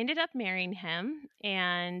ended up marrying him,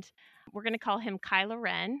 and we're going to call him Kylo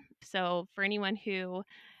Ren. So, for anyone who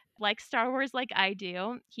likes Star Wars like I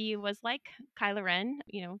do, he was like Kylo Ren,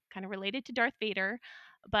 kind of related to Darth Vader.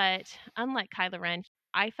 But unlike Kylo Ren,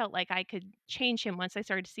 I felt like I could change him once I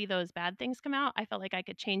started to see those bad things come out. I felt like I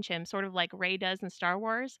could change him, sort of like Rey does in Star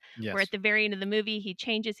Wars, where at Yes. the very end of the movie, he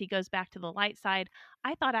changes, he goes back to the light side.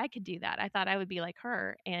 I thought I could do that. I thought I would be like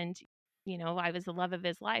her. And, I was the love of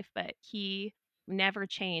his life, but he never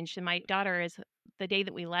changed. And my daughter is the day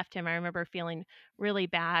that we left him, I remember feeling really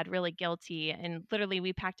bad, really guilty. And literally,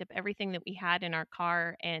 we packed up everything that we had in our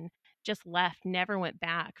car and just left, never went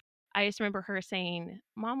back. I just remember her saying,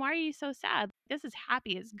 "Mom, why are you so sad? This is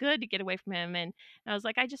happy. It's good to get away from him." And I was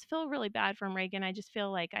like, "I just feel really bad for him, Reagan. I just feel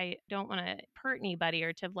like I don't want to hurt anybody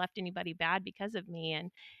or to have left anybody bad because of me."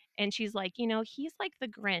 And she's like, "He's like the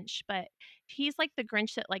Grinch, but he's like the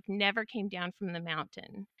Grinch that like never came down from the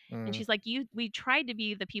mountain." And Mm. she's like, we tried to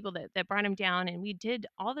be the people that brought him down, and we did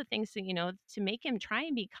all the things to, to make him try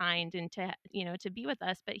and be kind and to, to be with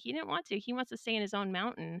us, but he didn't want to. He wants to stay in his own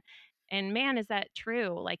mountain. And man, is that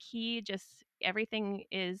true? Like he just, everything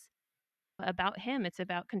is about him. It's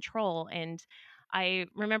about control. And I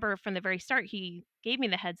remember from the very start, he gave me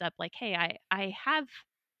the heads up, like, hey, I have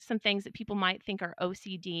some things that people might think are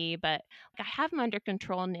OCD, but I have them under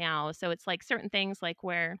control now. So it's like certain things like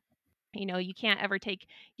where you can't ever take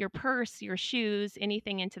your purse, your shoes,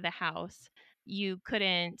 anything into the house. You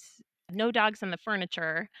couldn't, no dogs on the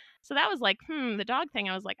furniture. So that was like, the dog thing.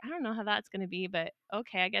 I was like, I don't know how that's going to be, but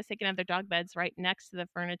okay, I guess they can have their dog beds right next to the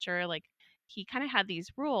furniture. Like he kind of had these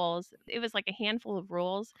rules. It was like a handful of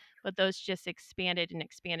rules, but those just expanded and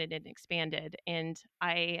expanded and expanded. And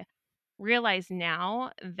I realize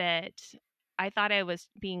now that I thought I was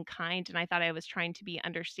being kind and I thought I was trying to be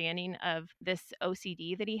understanding of this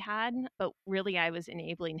OCD that he had, but really I was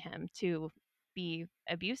enabling him to be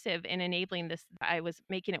abusive and enabling this. I was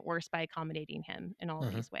making it worse by accommodating him in all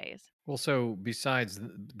of Hmm. these ways. Well, so besides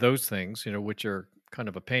those things, which are kind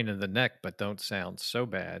of a pain in the neck but don't sound so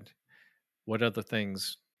bad, what other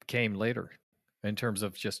things came later in terms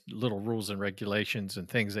of just little rules and regulations and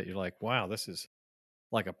things that you're like, wow, this is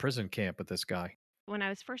like a prison camp with this guy? When I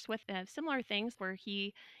was first with him, similar things where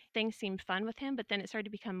things seemed fun with him, but then it started to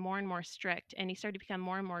become more and more strict, and he started to become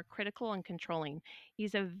more and more critical and controlling.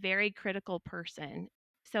 He's a very critical person.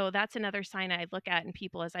 So that's another sign I look at in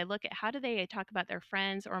people as I look at how do they talk about their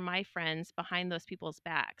friends or my friends behind those people's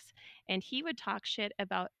backs. And he would talk shit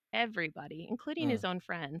about everybody, including Mm. his own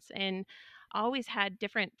friends, and always had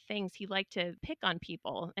different things. He liked to pick on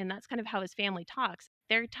people, and that's kind of how his family talks.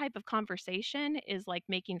 their type of conversation is like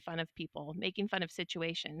making fun of people, making fun of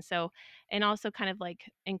situations. So, and also kind of like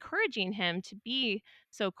encouraging him to be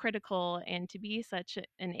so critical and to be such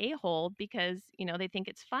an a-hole because, they think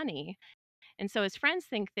it's funny. And so his friends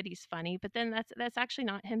think that he's funny, but then that's actually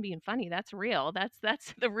not him being funny. That's real.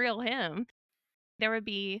 That's the real him. There would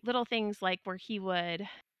be little things like where he would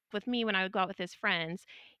with me when I would go out with his friends,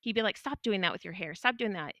 he'd be like, "Stop doing that with your hair. Stop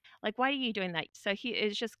doing that. Like, why are you doing that?" So he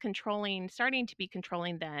is just controlling, starting to be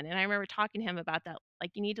controlling then. And I remember talking to him about that,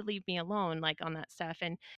 like, you need to leave me alone, like on that stuff.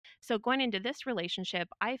 And so going into this relationship,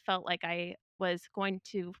 I felt like I was going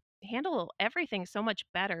to handle everything so much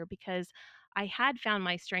better because I had found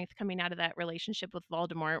my strength coming out of that relationship with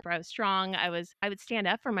Voldemort, where I was strong. I would stand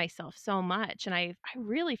up for myself so much. And I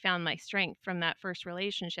really found my strength from that first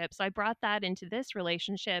relationship. So I brought that into this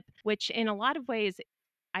relationship, which in a lot of ways,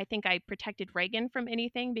 I think I protected Reagan from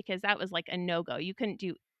anything because that was like a no-go. You couldn't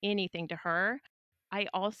do anything to her. I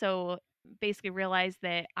also basically realized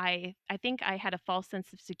that I think I had a false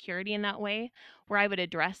sense of security in that way where I would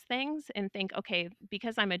address things and think, okay,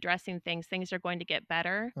 because I'm addressing things, things are going to get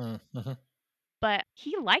better. Mm-hmm. But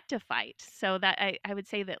he liked to fight, so that I would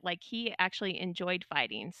say that, like, he actually enjoyed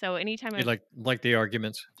fighting, so anytime You like the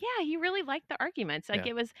arguments? yeah, he really liked the arguments, like,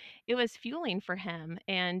 Yeah. it was fueling for him,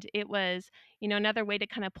 and it was, another way to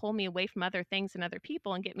kinda pull me away from other things and other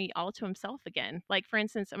people and get me all to himself again. Like, for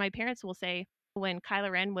instance, my parents will say when Kylo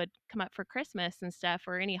Ren would come up for Christmas and stuff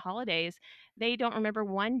or any holidays, they don't remember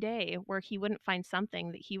one day where he wouldn't find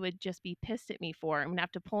something that he would just be pissed at me for and would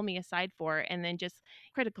have to pull me aside for, and then just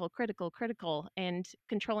critical, critical, critical, and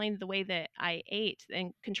controlling the way that I ate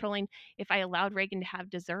and controlling if I allowed Reagan to have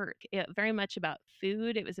dessert. Very much about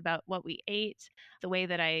food. It was about what we ate, the way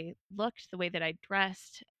that I looked, the way that I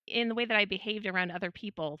dressed, in the way that I behaved around other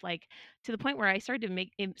people, like to the point where it started to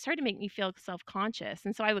make me feel self-conscious.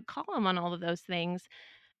 And so I would call him on all of those things.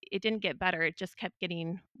 It didn't get better. It just kept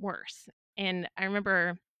getting worse. And I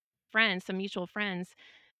remember some mutual friends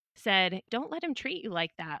said, "Don't let him treat you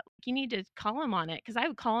like that. You need to call him on it." Because I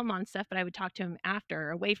would call him on stuff, but I would talk to him after,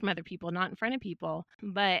 away from other people, not in front of people.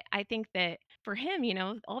 But I think that for him,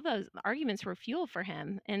 all those arguments were fuel for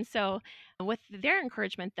him. And so, with their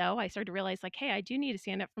encouragement, though, I started to realize, like, hey, I do need to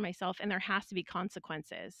stand up for myself, and there has to be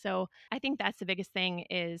consequences. So I think that's the biggest thing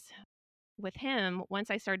is with him, once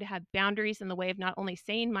I started to have boundaries in the way of not only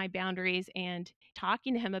saying my boundaries and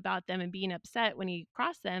talking to him about them and being upset when he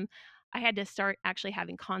crossed them, I had to start actually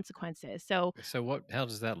having consequences. So how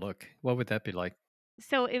does that look? What would that be like?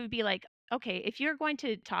 So it would be like, okay, if you're going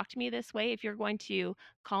to talk to me this way, if you're going to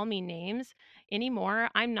call me names anymore,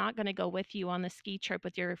 I'm not going to go with you on the ski trip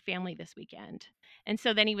with your family this weekend. And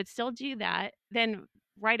so then he would still do that. Then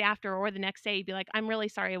right after or the next day, he'd be like, I'm really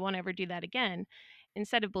sorry. I won't ever do that again.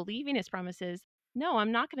 Instead of believing his promises, no,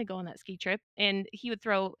 I'm not going to go on that ski trip. And he would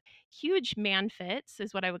throw huge man fits,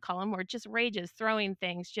 is what I would call them, or just rages, throwing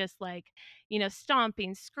things, just like,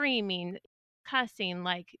 stomping, screaming, cussing,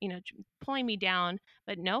 like, pulling me down,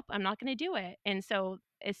 but nope, I'm not going to do it. And so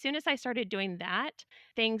as soon as I started doing that,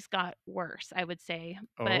 things got worse, I would say.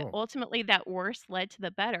 But Oh, ultimately, that worse led to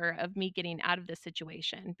the better of me getting out of the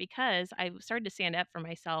situation because I started to stand up for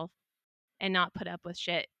myself and not put up with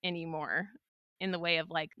shit anymore in the way of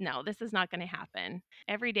like, no, this is not going to happen.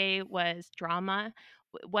 Every day was drama,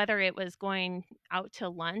 whether it was going out to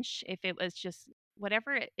lunch, if it was just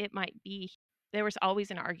whatever it might be. There was always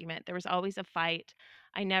an argument. There was always a fight.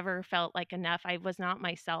 I never felt like enough. I was not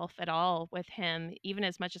myself at all with him, even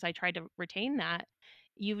as much as I tried to retain that.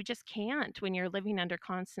 You just can't when you're living under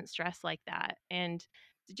constant stress like that. And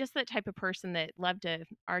just that type of person that loved to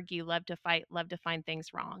argue, loved to fight, loved to find things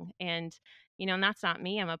wrong. And that's not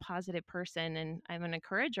me. I'm a positive person and I'm an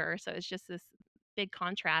encourager. So it's just this big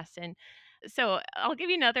contrast. And so I'll give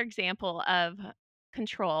you another example of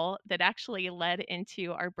control that actually led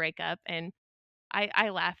into our breakup. And I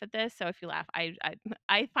laugh at this. So if you laugh,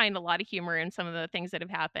 I find a lot of humor in some of the things that have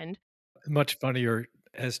happened. much funnier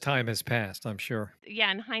as time has passed, I'm sure.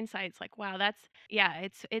 Yeah, in hindsight, it's like, wow, yeah,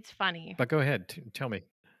 it's funny. But go ahead, tell me.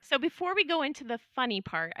 So before we go into the funny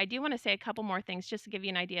part, I do want to say a couple more things just to give you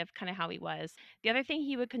an idea of kind of how he was. The other thing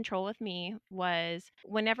he would control with me was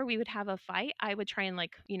whenever we would have a fight, I would try and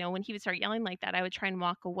like, when he would start yelling like that, I would try and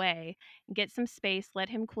walk away and get some space, let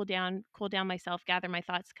him cool down myself, gather my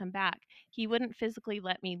thoughts, come back. He wouldn't physically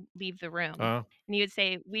let me leave the room. Uh, And he would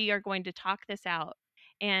say, "We are going to talk this out."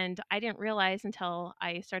 And I didn't realize until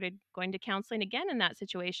I started going to counseling again in that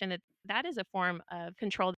situation that that is a form of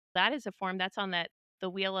control. That is a form that's on that the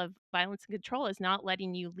wheel of violence and control is not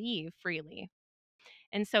letting you leave freely.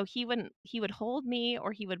 And so he would hold me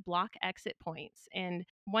or he would block exit points. And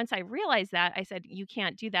once I realized that, I said, "You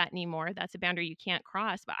can't do that anymore. That's a boundary you can't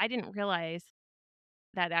cross." But I didn't realize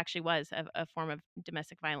that actually was a form of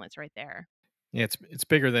domestic violence right there. Yeah, it's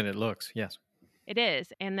bigger than it looks. Yes. It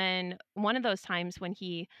is. And then one of those times when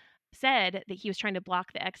he said that he was trying to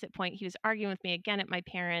block the exit point, he was arguing with me again at my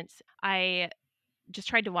parents'. I just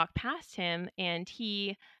tried to walk past him and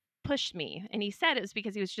he pushed me. And he said it was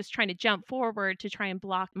because he was just trying to jump forward to try and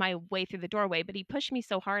block my way through the doorway. But he pushed me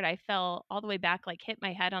so hard, I fell all the way back, like hit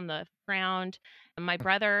my head on the ground. And my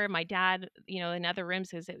brother, my dad, in other rooms,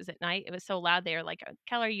 because it was at night, it was so loud. They were like,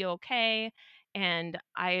 "Keller, are you okay?" And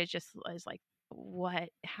I just was like, what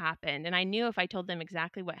happened? And I knew if I told them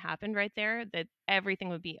exactly what happened right there, that everything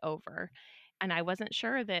would be over. And I wasn't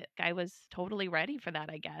sure that I was totally ready for that,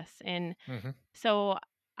 I guess. And Hmm. so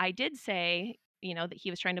I did say, that he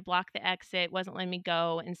was trying to block the exit, wasn't letting me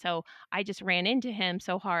go. And so I just ran into him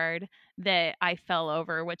so hard that I fell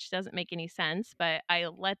over, which doesn't make any sense, but I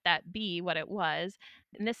let that be what it was.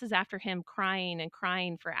 And this is after him crying and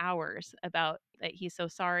crying for hours about that he's so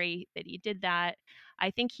sorry that he did that. I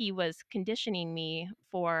think he was conditioning me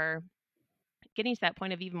for getting to that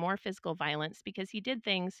point of even more physical violence because he did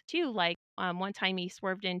things too. Like one time he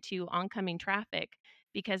swerved into oncoming traffic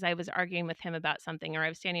because I was arguing with him about something or I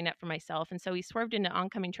was standing up for myself. And so he swerved into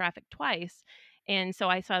oncoming traffic twice. And so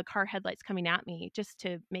I saw car headlights coming at me just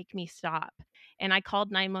to make me stop. And I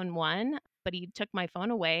called 911, but he took my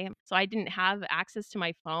phone away. So I didn't have access to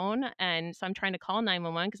my phone. And so I'm trying to call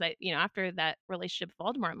 911 because after that relationship with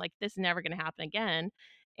Voldemort, I'm like, this is never going to happen again.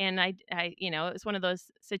 And it was one of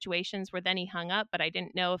those situations where then he hung up, but I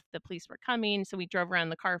didn't know if the police were coming. So we drove around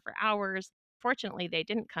the car for hours. Fortunately, they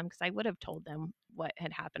didn't come because I would have told them what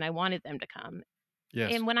had happened. I wanted them to come.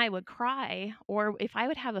 Yes. And when I would cry or if I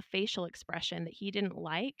would have a facial expression that he didn't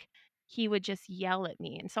like, he would just yell at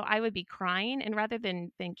me. And so I would be crying and rather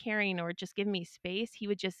than caring or just giving me space, he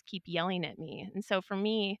would just keep yelling at me. And so for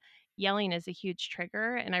me, yelling is a huge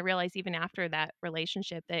trigger. And I realized even after that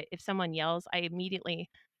relationship that if someone yells, I immediately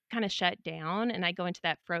kind of shut down and I go into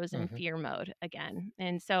that frozen Hmm. fear mode again.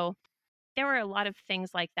 And so there were a lot of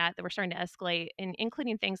things like that that were starting to escalate, and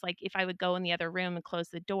including things like if I would go in the other room and close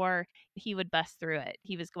the door, he would bust through it.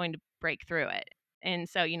 He was going to break through it. And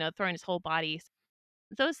so, throwing his whole body.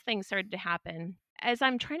 Those things started to happen. As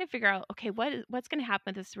I'm trying to figure out, okay, what's going to happen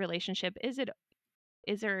with this relationship? Is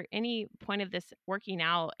there any point of this working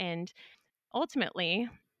out? And ultimately,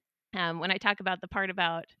 when I talk about the part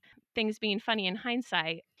about things being funny in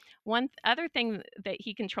hindsight, one other thing that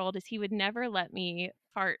he controlled is he would never let me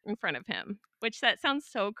fart in front of him, which that sounds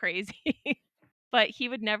so crazy. But he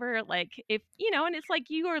would never like if and it's like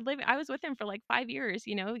you are living I was with him for like 5 years,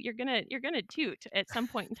 you're gonna toot at some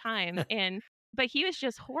point in time. And but he was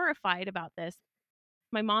just horrified about this.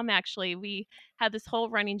 My mom actually, we had this whole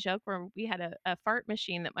running joke where we had a fart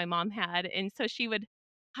machine that my mom had, and so she would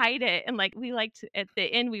hide it, and, like, we liked at the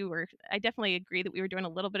end, I definitely agree that we were doing a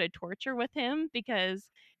little bit of torture with him because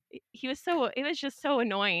he was it was just so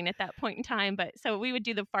annoying at that point in time. But so we would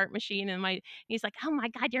do the fart machine, and he's like, "Oh my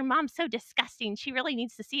god, your mom's so disgusting. She really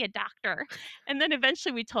needs to see a doctor." And then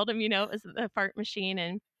eventually we told him, it was the fart machine.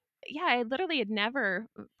 And yeah, I literally had never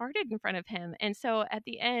farted in front of him. And so at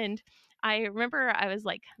the end, I remember I was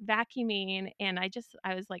like vacuuming and I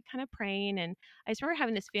was like kind of praying. And I just remember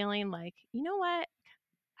having this feeling like, you know what?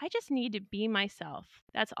 I just need to be myself.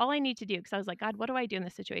 That's all I need to do. Cause I was like, God, what do I do in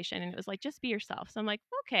this situation? And it was like, just be yourself. So I'm like,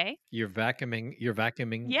 okay. You're vacuuming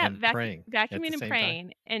Yeah, and praying at vacuuming the and same time.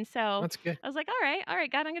 praying. And so That's good. I was like, all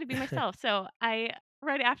right, God, I'm gonna be myself. So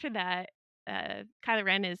right after that, Kylo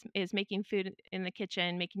Ren is making food in the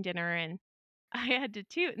kitchen, making dinner, and I had to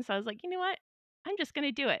toot. And so I was like, you know what? I'm just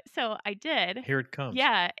gonna do it. So I did. Here it comes.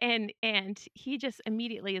 Yeah, and he just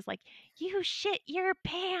immediately is like, "You shit your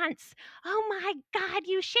pants! Oh my god,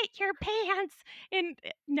 you shit your pants!" And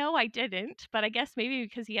no, I didn't, but I guess maybe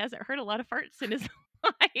because he hasn't heard a lot of farts in his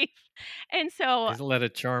life. And so He's led a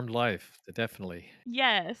charmed life. Definitely.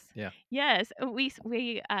 yes. Yeah. Yes,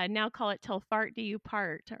 we now call it "Till fart do you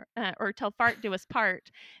part," or "Till fart do us part,"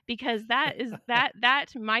 because that is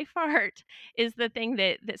that my fart is the thing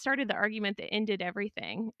that started the argument that ended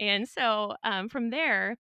everything. And so, from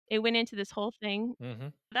there, it went into this whole thing. Hmm.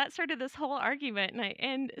 That started this whole argument,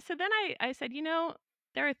 and so then I said,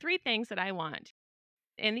 "There are 3 things that I want,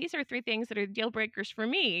 and these are 3 things that are deal breakers for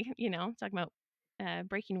me," talking about,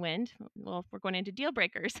 breaking wind. Well, we're going into deal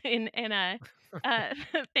breakers uh,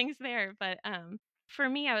 things there. But, for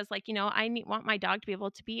me, I was like, I want my dog to be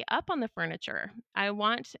able to be up on the furniture. I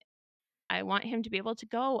want I want him to be able to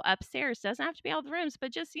go upstairs. Doesn't have to be all the rooms,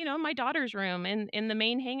 but just, my daughter's room and in the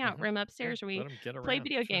main hangout Hmm. room Yeah, upstairs where we let them get play around.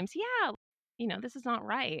 video Sure. games. Yeah, this is not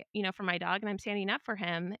right, for my dog, and I'm standing up for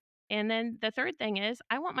him. And then the third thing is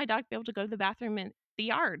I want my dog to be able to go to the bathroom in the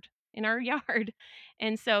yard, in our yard.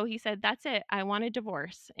 And so he said, "That's it. I want a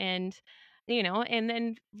divorce." And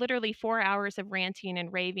then literally 4 hours of ranting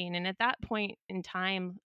and raving. And at that point in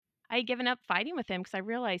time, I had given up fighting with him because I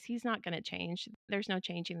realized he's not going to change. There's no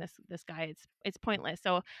changing this guy. It's pointless.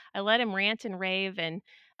 So I let him rant and rave, and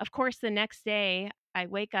of course the next day I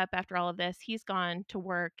wake up after all of this. He's gone to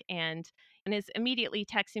work and is immediately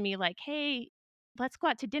texting me like, "Hey, let's go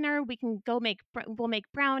out to dinner. We can go we'll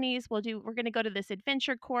make brownies. We're going to go to this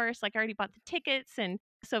adventure course. Like I already bought the tickets." And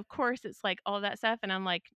so of course it's like all that stuff and I'm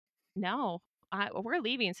like, "No, we're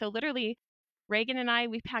leaving." So literally Reagan and I,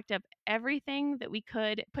 we packed up everything that we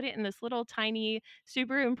could, put it in this little tiny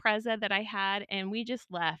Subaru Impreza that I had, and we just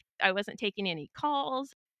left. I wasn't taking any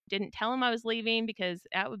calls, didn't tell him I was leaving because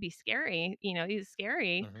that would be scary. He's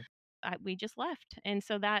scary. Hmm. We just left. And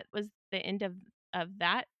so that was the end of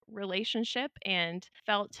that relationship, and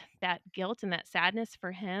felt that guilt and that sadness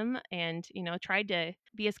for him, and tried to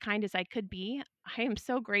be as kind as I could be. I am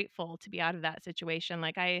so grateful to be out of that situation.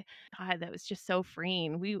 Like God, that was just so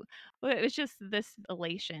freeing. It was just this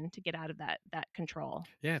elation to get out of that control.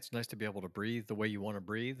 Yeah, it's nice to be able to breathe the way you want to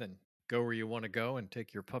breathe and go where you want to go and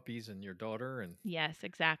take your puppies and your daughter. And Yes, it's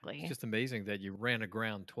exactly. just amazing that you ran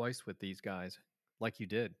aground twice with these guys like you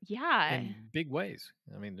did Yeah. in big ways.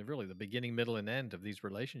 I mean, they're really the beginning, middle, and end of these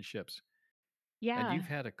relationships. And Yeah. you've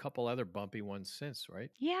had a couple other bumpy ones since,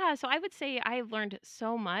 right? Yeah, so I would say I learned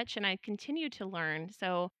so much and I continue to learn.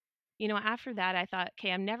 So, after that, I thought,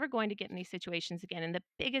 okay, I'm never going to get in these situations again. And the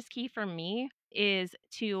biggest key for me is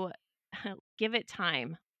to give it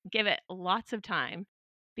time, give it lots of time,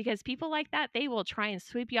 because people like that, they will try and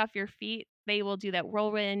sweep you off your feet. They will do that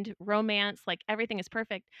whirlwind romance, like everything is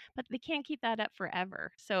perfect, but they can't keep that up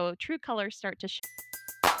forever. So, true colors start to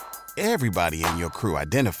Everybody in your crew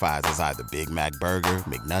identifies as either Big Mac Burger,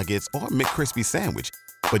 McNuggets, or McCrispy Sandwich.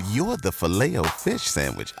 But you're the filet fish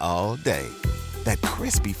Sandwich all day. That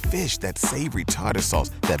crispy fish, that savory tartar sauce,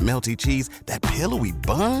 that melty cheese, that pillowy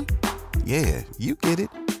bun. Yeah, you get it.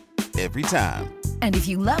 Every time. And if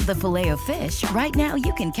you love the Filet-O-Fish, right now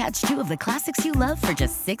you can catch two of the classics you love for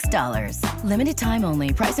just $6. Limited time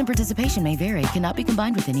only. Price and participation may vary. Cannot be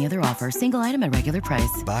combined with any other offer. Single item at regular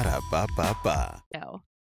price. Ba-da-ba-ba-ba. go.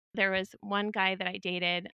 There was one guy that I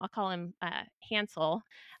dated, I'll call him Hansel,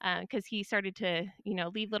 because he started to,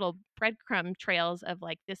 leave little breadcrumb trails of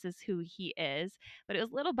like, this is who he is. But it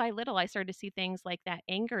was little by little, I started to see things like that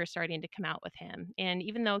anger starting to come out with him. And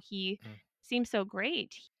even though he Mm. seemed so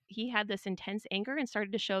great, he had this intense anger and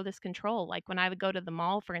started to show this control. Like when I would go to the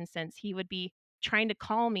mall, for instance, he would be trying to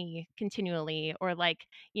call me continually or like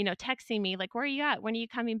texting me like, "Where are you at? When are you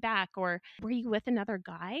coming back?" Or, "Were you with another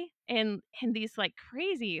guy?" And these like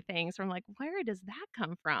crazy things from like, where does that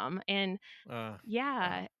come from? And Wow.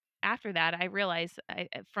 yeah, after that, I realized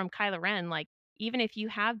from Kylo Ren, like, even if you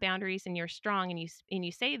have boundaries and you're strong and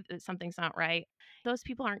you say that something's not right, those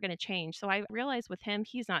people aren't going to change. So I realized with him,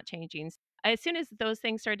 he's not changing. As soon as those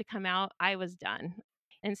things started to come out, I was done.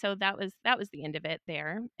 And so that was the end of it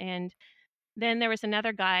there. And then there was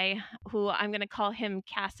another guy who I'm gonna call him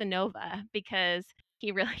Casanova because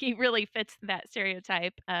he really fits that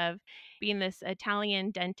stereotype of being this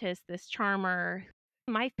Italian dentist, this charmer.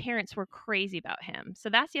 My parents were crazy about him. So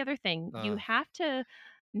that's the other thing. You Uh, have to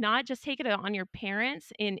not just take it on your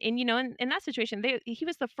parents and in that situation he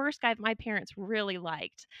was the first guy that my parents really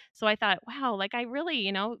liked. So I thought, wow, like I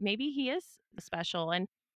really, maybe he is special. And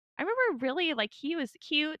I remember really like he was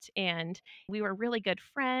cute and we were really good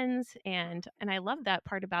friends and I loved that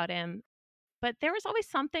part about him. But there was always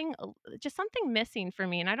something just something missing for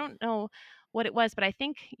me and I don't know what it was, but I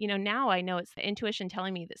think, now I know it's the intuition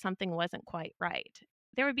telling me that something wasn't quite right.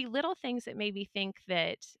 There would be little things that made me think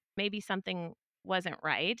that maybe something wasn't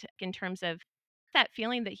right in terms of that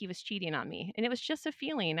feeling that he was cheating on me. And it was just a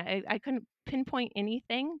feeling. I couldn't pinpoint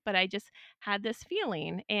anything, but I just had this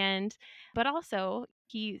feeling. And but also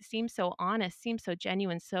he seemed so honest, seemed so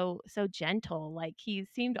genuine, so gentle. Like he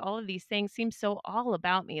seemed all of these things seemed so all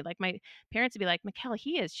about me. Like my parents would be like, "Mikkel,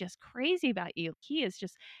 he is just crazy about you. He is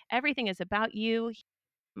just everything is about you."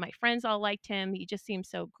 My friends all liked him. He just seemed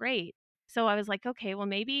so great. So I was like, okay, well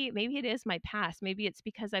maybe it is my past. Maybe it's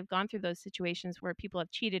because I've gone through those situations where people have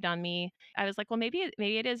cheated on me. I was like, well maybe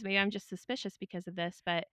it is. Maybe I'm just suspicious because of this,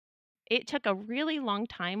 but it took a really long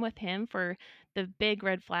time with him for the big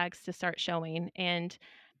red flags to start showing. And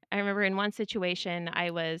I remember in one situation I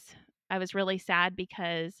was really sad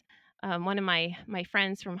because one of my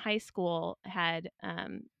friends from high school had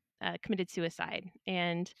committed suicide,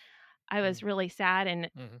 and I was really sad.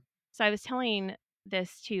 And Mm-hmm. so I was telling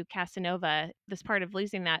this to Casanova, this part of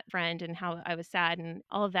losing that friend and how I was sad and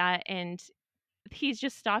all of that. And he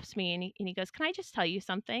just stops me and he goes, "Can I just tell you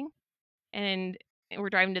something?" And we're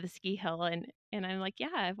driving to the ski hill and I'm like,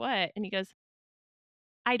 "Yeah, what?" And he goes,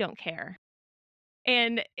 "I don't care."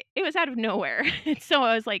 And it was out of nowhere. And so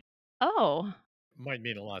I was like, "Oh, Might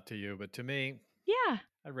mean a lot to you, but to me, yeah,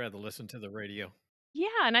 I'd rather listen to the radio, yeah."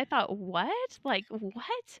 And I thought, "What? Like,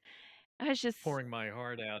 what?" I was just, pouring my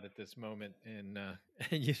heart out at this moment, and and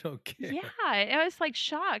you don't yeah, care. I was like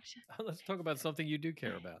shocked. Let's talk about something you do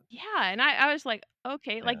care about. Yeah, and I was like,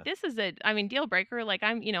 "Okay, like Yeah. this is a I mean, deal breaker, like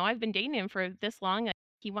I've been dating him for this long, like,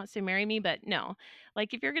 he wants to marry me, but no.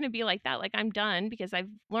 Like if you're going to be like that, like I'm done because I've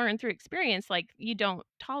learned through experience like you don't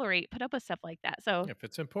put up with stuff like that." So, If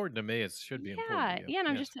it's important to me, it should be important to yeah, you. yeah, and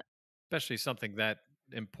I'm Yes. just Especially something that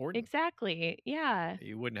important. exactly. Yeah.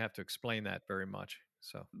 You wouldn't have to explain that very much.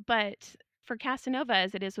 So, But for Casanova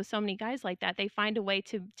as it is with so many guys like that, they find a way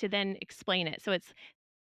to then explain it.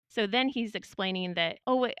 So then he's explaining that,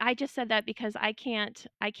 "Oh, wait, I just said that because I can't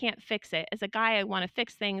fix it. As a guy, I wanna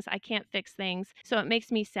fix things, I can't fix things, so it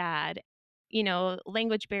makes me sad."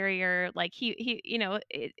 Language barrier, like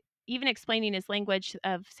even explaining his language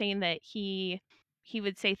of saying that he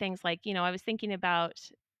would say things like, "I was thinking about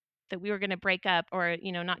that we were gonna break up or,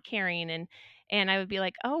 not caring," and I would be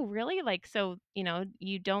like, "Oh, really? Like, so,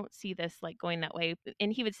 you don't see this, like, going that way?"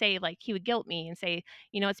 And he would say, like he would guilt me and say,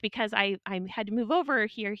 "It's because I had to move over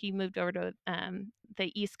here." He moved over to,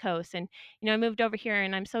 the East Coast, and, "I moved over here,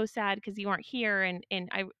 and I'm so sad because you aren't here," and and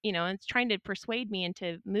it's trying to persuade me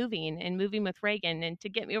into moving with Reagan and to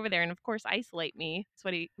get me over there and, of course, isolate me. That's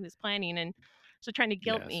what he was planning, and so trying to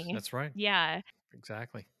guilt yes, me. that's right. Yeah.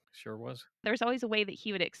 Exactly. Sure was. There's always a way that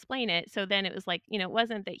he would explain it. So then it was like, it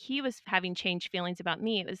wasn't that he was having changed feelings about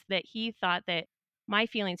me. It was that he thought that my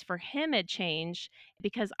feelings for him had changed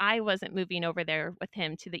because I wasn't moving over there with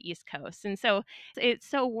him to the East Coast. And so it's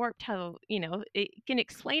so warped how, it can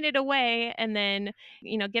explain it away and then,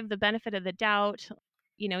 give the benefit of the doubt.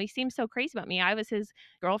 He seemed so crazy about me. I was his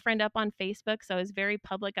girlfriend up on Facebook. So I was very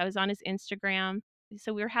public. I was on his Instagram.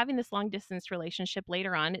 So we were having this long distance relationship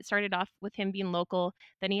later on. It started off with him being local,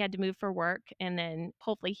 then he had to move for work, and then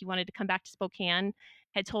hopefully he wanted to come back to Spokane.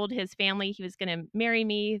 Had told his family he was going to marry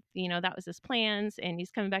me. That was his plans, and he's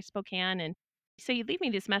coming back to Spokane. And so he'd leave me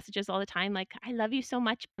these messages all the time, like "I love you so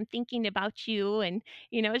much. I'm thinking about you," and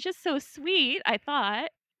it's just so sweet. I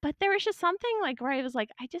thought, but there was just something like where I was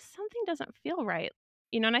like, I just something doesn't feel right.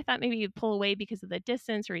 And I thought maybe he'd pull away because of the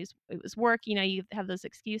distance or it was work. You have those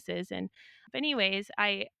excuses. But anyways,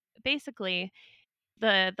 I basically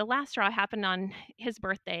the last straw happened on his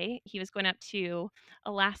birthday. He was going up to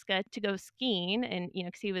Alaska to go skiing, and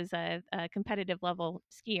because he was a competitive level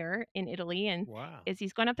skier in Italy, and Wow. as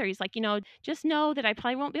he's going up there, he's like, just know that I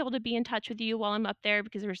probably won't be able to be in touch with you while I'm up there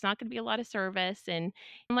because there's not going to be a lot of service. And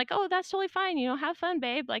I'm like, "Oh, that's totally fine. Have fun,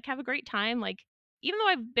 babe. Like, have a great time. Like." Even though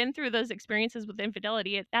I've been through those experiences with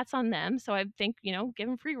infidelity, that's on them. So I think, give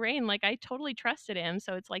him free reign. Like I totally trusted him.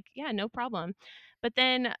 So it's like, yeah, no problem. But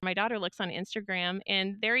then my daughter looks on Instagram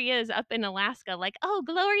and there he is up in Alaska, like, "Oh,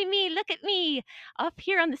 glory me, look at me up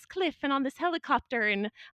here on this cliff and on this helicopter."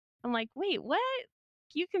 And I'm like, "Wait, what?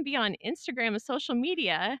 You can be on Instagram and social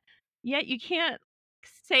media, yet you can't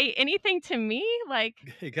say anything to me?" Like,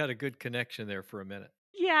 He got a good connection there for a minute,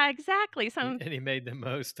 yeah, exactly. So I'm and he made the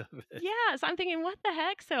most of it. Yeah, so I'm thinking, what the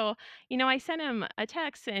heck? So, I sent him a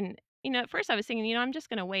text and, at first I was thinking, I'm just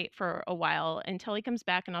going to wait for a while until he comes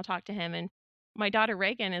back and I'll talk to him. And my daughter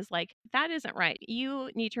Reagan is like, "That isn't right. You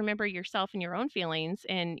need to remember yourself and your own feelings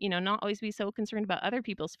and, not always be so concerned about other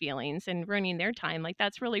people's feelings and ruining their time. Like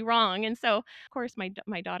that's really wrong." And so, of course,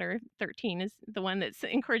 my daughter 13 is the one that's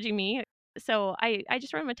encouraging me. So I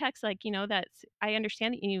just wrote him a text like, that's I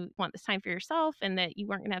understand that you want this time for yourself and that you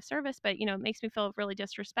weren't gonna have service, but it makes me feel really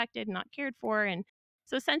disrespected and not cared for. And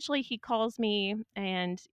so essentially he calls me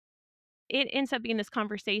and it ends up being this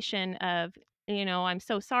conversation of, "I'm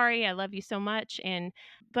so sorry, I love you so much." And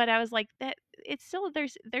but I was like, that it's still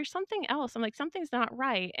there's something else. I'm like, something's not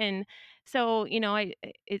right. And so,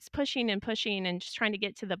 it's pushing and pushing and just trying to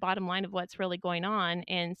get to the bottom line of what's really going on.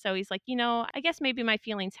 And so he's like, "I guess maybe my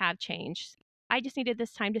feelings have changed. I just needed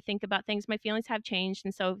this time to think about things. My feelings have changed."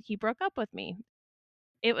 And so he broke up with me.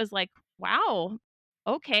 It was like, wow,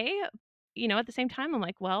 okay. at the same time, I'm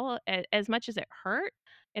like, well, as much as it hurt,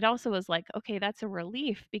 it also was like, okay, that's a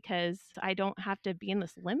relief because I don't have to be in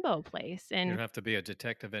this limbo place. You don't And have to be a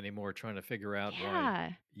detective anymore trying to figure out why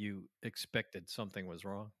yeah, you expected something was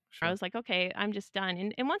wrong. I Sure. was like, okay, I'm just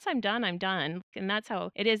done. And once I'm done, I'm done. And that's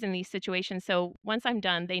how it is in these situations. So once I'm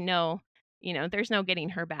done, they know, there's no getting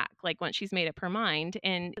her back. Like once she's made up her mind.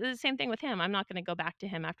 And the same thing with him. I'm not going to go back to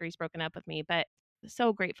him after he's broken up with me. But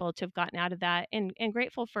so grateful to have gotten out of that and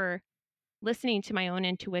grateful for listening to my own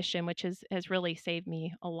intuition, which has really saved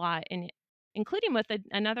me a lot, and including with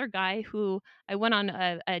another guy who I went on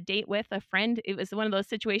a date with a friend. It was one of those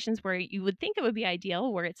situations where you would think it would be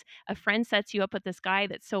ideal, where it's a friend sets you up with this guy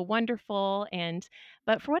that's so wonderful, and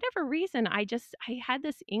but for whatever reason, I had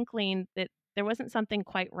this inkling that there wasn't something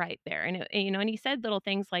quite right there, and he said little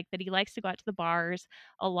things like that he likes to go out to the bars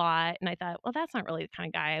a lot, and I thought, well, that's not really the kind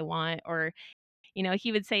of guy I want, or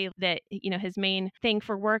he would say that, his main thing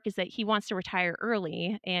for work is that he wants to retire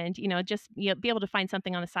early and, just be able to find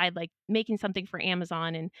something on the side, like making something for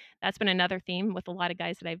Amazon. And that's been another theme with a lot of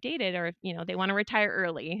guys that I've dated, or, they want to retire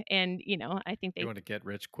early. And, I think You they, want to get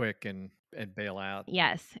rich quick and bail out.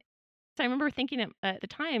 yes. So I remember thinking at the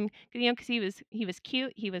time, because he was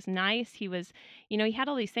cute, he was nice, he had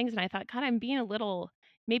all these things, and I thought, God,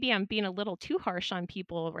 maybe I'm being a little too harsh on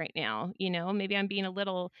people right now. Maybe I'm being a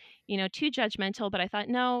little, too judgmental. But I thought,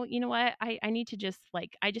 no, you know what? I need to just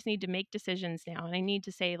I just need to make decisions now, and I need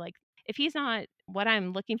to say like, if he's not what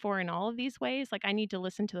I'm looking for in all of these ways, like I need to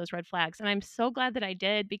listen to those red flags. And I'm so glad that I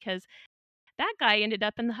did because that guy ended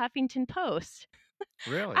up in the Huffington Post.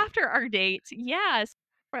 Really? After our date, yes.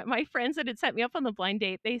 My friends that had set me up on the blind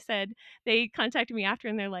date, they said they contacted me after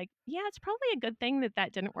and they're like, "Yeah, it's probably a good thing that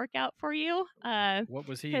that didn't work out for you, What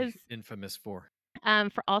was he 'cause, infamous for?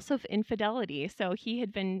 for also infidelity." So he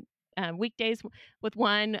had been, weekdays with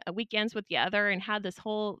one, weekends with the other, and had this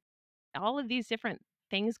whole all of these different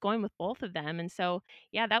things going with both of them, and so,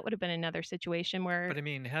 yeah, that would have been another situation where But I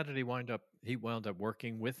mean, how did he wind up? He wound up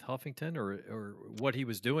working with Huffington, or what he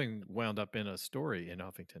was doing wound up in a story in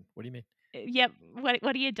Huffington. What do you mean? yep,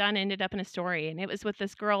 what he had done ended up in a story, and it was with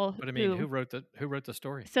this girl But I mean, who. who wrote the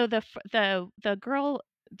story? So the girl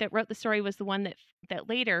that wrote the story was the one that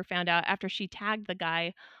later found out after she tagged the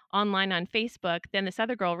guy online on Facebook. Then this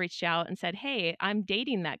other girl reached out and said, "Hey, I'm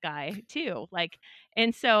dating that guy too."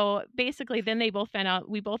 And so basically, then they both found out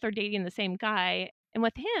we both are dating the same guy. And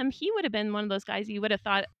with him, he would have been one of those guys you would have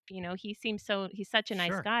thought, he's such a nice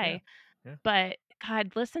Sure. Yeah. guy. Yeah. But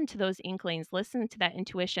God, listen to those inklings, listen to that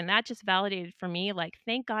intuition. That just validated for me, like,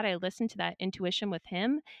 thank God I listened to that intuition with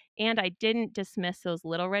him. And I didn't dismiss those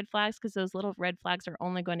little red flags because those little red flags are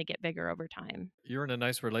only going to get bigger over time. You're in a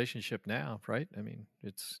nice relationship now, right? I mean,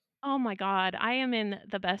 it's Oh my God, I am in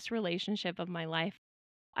the best relationship of my life.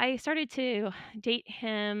 I started to date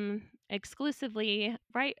him exclusively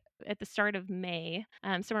right at the start of May,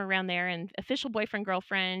 somewhere around there, and official boyfriend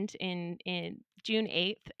girlfriend in June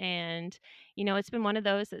 8th. And it's been one of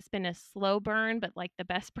those that's been a slow burn, but like the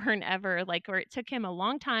best burn ever. Like where it took him a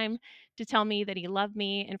long time to tell me that he loved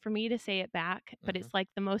me, and for me to say it back. But mhm. it's like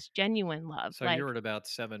the most genuine love. So you're Like, at about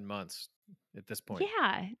 7 months at this point.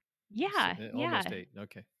 yeah, yeah, Almost yeah. 8.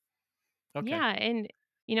 Okay. Okay. Yeah, and,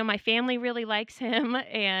 my family really likes him,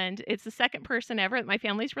 and it's the second person ever that my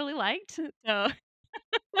family's really liked, so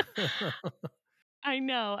I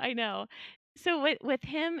know, I know. So with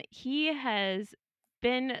him, he has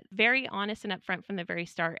been very honest and upfront from the very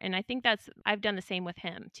start, and I think I've done the same with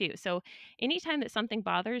him too. So anytime that something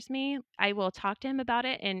bothers me, I will talk to him about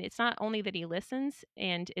it, and it's not only that he listens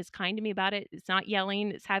and is kind to me about it, it's not yelling,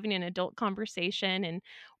 it's having an adult conversation and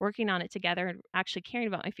working on it together and actually caring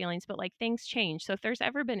about my feelings, but like things change. So if there's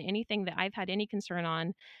ever been anything that I've had any concern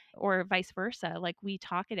on or vice versa, like we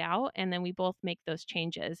talk it out and then we both make those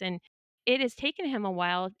changes. And it has taken him a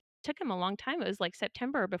while, took him a long time. It was like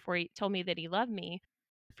September before he told me that he loved me.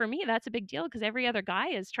 For me, that's a big deal because every other guy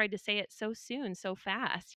has tried to say it so soon, so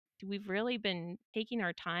fast. We've really been taking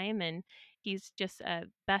our time, and he's just a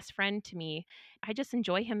best friend to me. I just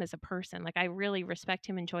enjoy him as a person. Like, I really respect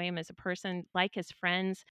him, enjoy him as a person, like his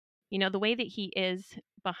friends. The way that he is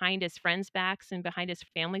behind his friends' backs and behind his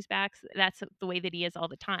family's backs, that's the way that he is all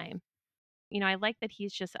the time. I like that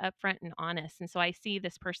he's just upfront and honest. And so I see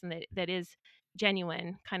this person that is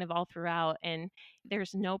genuine kind of all throughout. And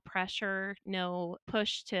there's no pressure, no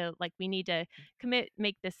push to like we need to commit,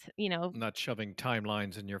 make this, Not shoving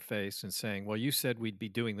timelines in your face and saying, "Well, you said we'd be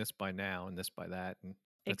doing this by now and this by that." And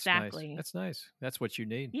that's nice. exactly. That's nice. That's what you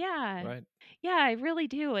need, Yeah. right? Yeah, I really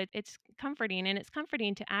do. It's comforting, and it's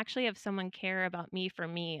comforting to actually have someone care about me for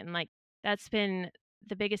me. And like that's been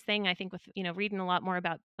the biggest thing I think with, reading a lot more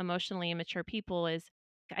about emotionally immature people is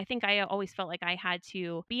I think I always felt like I had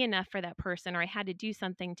to be enough for that person, or I had to do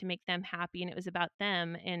something to make them happy, and it was about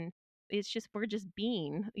them. And it's just we're just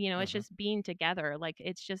being, it's Hmm. just being together. Like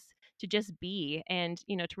it's just to just be, and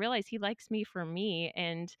to realize he likes me for me,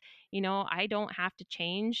 and I don't have to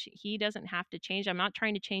change. He doesn't have to change. I'm not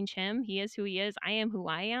trying to change him. He is who he is. I am who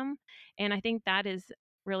I am, and I think that is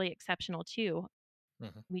really exceptional too.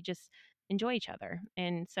 Hmm. We just enjoy each other,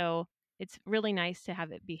 and so it's really nice to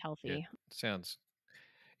have it be It healthy. sounds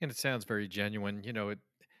and it sounds very genuine.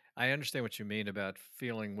 I understand what you mean about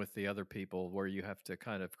feeling with the other people where you have to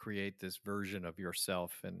kind of create this version of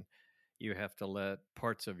yourself and you have to let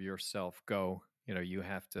parts of yourself go. You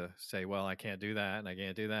have to say, well, I can't do that and I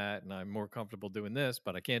can't do that. And I'm more comfortable doing this,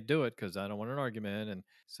 but I can't do it because I don't want an argument. And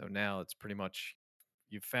so now it's pretty much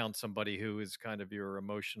you've found somebody who is kind of your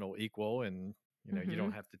emotional equal and you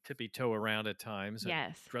don't Mhm. have to tippy toe around at times and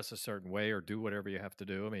Yes. dress a certain way or do whatever you have to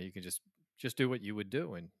do. I mean, you can just do what you would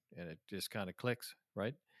do and it just kind of clicks,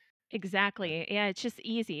 right? Uh, Exactly. Yeah, it's just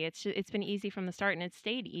easy. It's been easy from the start, and it's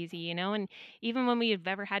stayed easy, and even when we've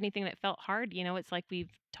ever had anything that felt hard, it's like we've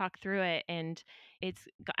talked through it, and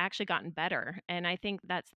actually gotten better. And I think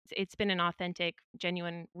it's been an authentic,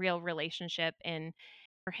 genuine, real relationship. And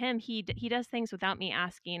for him, he does things without me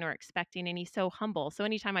asking or expecting, and he's so humble. So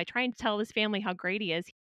anytime I try and tell his family how great he is,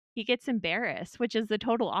 he gets embarrassed, which is the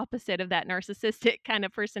total opposite of that narcissistic kind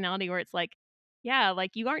of personality where it's like, yeah,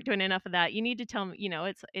 like you aren't doing enough of that. You need to tell me,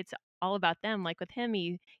 it's all about them. Like with him,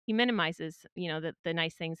 he minimizes, the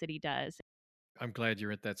nice things that he does. I'm glad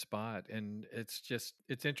you're at that spot. And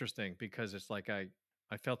it's interesting because it's like I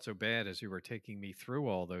felt so bad as you were taking me through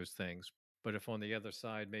all those things. But if on the other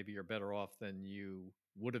side, maybe you're better off than you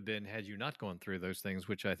would have been had you not gone through those things,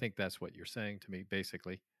 which I think that's what you're saying to me,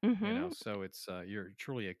 basically. Mhm. So it's you're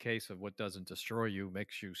truly a case of what doesn't destroy you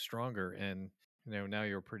makes you stronger. And now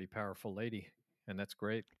you're a pretty powerful lady. And that's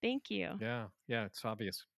great. Thank you. Yeah. Yeah. It's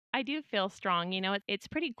obvious. I do feel strong. It's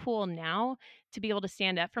pretty cool now to be able to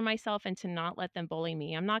stand up for myself and to not let them bully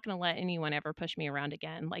me. I'm not going to let anyone ever push me around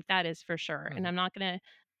again. Like that is for sure. And Hmm. I'm not going to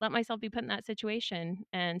let myself be put in that situation.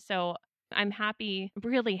 And so I'm happy,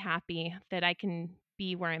 really happy that I can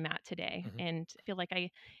be where I'm at today. Hmm. And I feel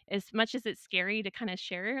like as much as it's scary to kind of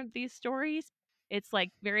share these stories, it's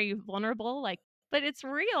like very vulnerable, like, but it's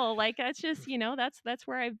real. Like that's just, that's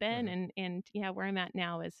where I've been. Hmm. And yeah, where I'm at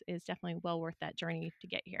now is definitely well worth that journey to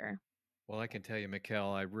get here. Well, I can tell you,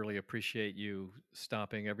 Mikkel, I really appreciate you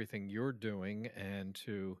stopping everything you're doing and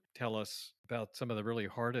to tell us about some of the really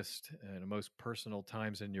hardest and most personal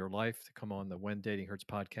times in your life to come on the When Dating Hurts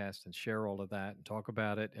podcast and share all of that and talk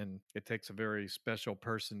about it. And it takes a very special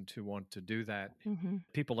person to want to do that. Mhm.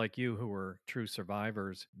 People like you who are true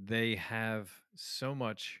survivors, they have so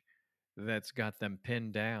much that's got them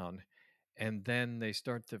pinned down. And then they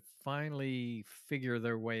start to finally figure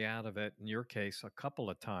their way out of it. In your case, a couple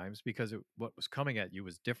of times because what was coming at you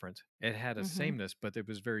was different. It had a Mhm. sameness, but it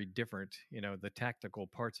was very different. The tactical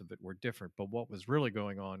parts of it were different. But what was really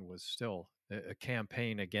going on was still a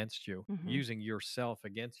campaign against you, Mhm. using yourself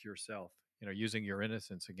against yourself, using your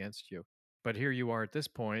innocence against you. But here you are at this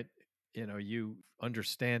point, you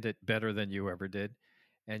understand it better than you ever did,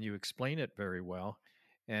 and you explain it very well.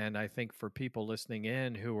 And I think for people listening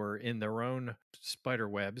in who are in their own spider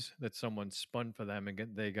webs that someone spun for them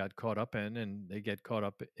and they got caught up in, and they get caught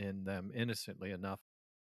up in them innocently enough,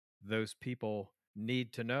 those people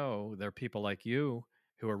need to know they're people like you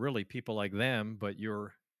who are really people like them, but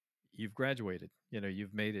you've graduated.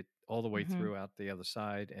 You've made it all the way Mhm. through out the other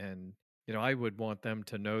side. And I would want them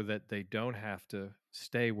to know that they don't have to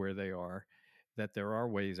stay where they are, that there are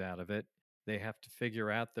ways out of it. They have to figure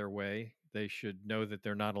out their way. They should know that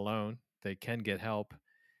they're not alone. They can get help.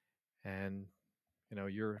 And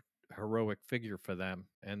you're a heroic figure for them,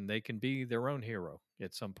 and they can be their own hero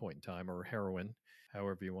at some point in time, or heroine,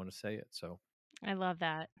 however you want to say it. So I love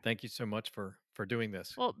that. thank you so much for doing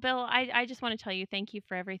this. Well, Bill, I just want to tell you thank you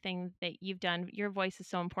for everything that you've done. Your voice is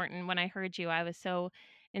so important. When I heard you, I was so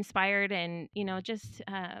inspired, and just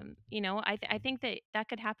I think that that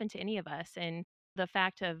could happen to any of us. And the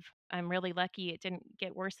fact of I'm really lucky it didn't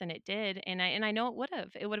get worse than it did, and I know it would have.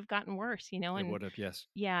 It would have gotten worse, It and would have, yes.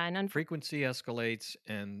 yeah, and Frequency escalates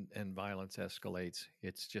and violence escalates.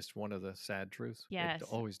 It's just one of the sad truths. It yes,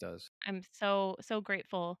 always does. I'm so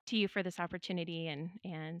grateful to you for this opportunity,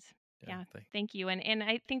 and Yeah, thank you. And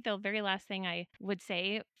I think the very last thing I would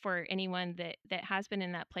say for anyone that has been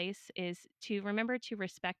in that place is to remember to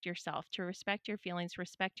respect yourself, to respect your feelings,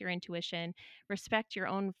 respect your intuition, respect your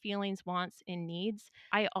own feelings, wants, and needs.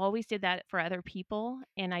 I always did that for other people,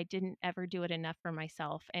 and I didn't ever do it enough for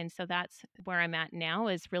myself. And so that's where I'm at now,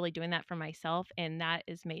 is really doing that for myself, and that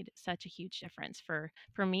has made such a huge difference for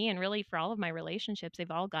me, and really for all of my relationships. They've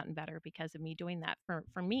all gotten better because of me doing that for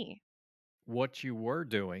me. What you were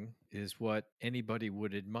doing is what anybody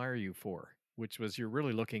would admire you for, which was you're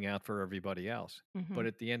really looking out for everybody else. Hmm. But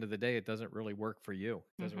at the end of the day, it doesn't really work for you.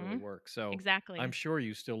 It doesn't really Hmm. work. So I'm Exactly. sure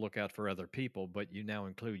you still look out for other people, but you now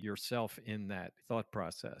include yourself in that thought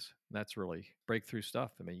process. That's really breakthrough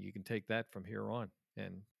stuff. I mean, you can take that from here on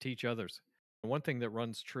and teach others. One thing that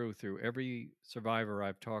runs true through every survivor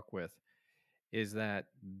I've talked with is that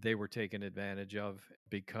they were taken advantage of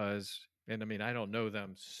because, and I mean, I don't know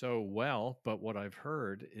them so well, but what I've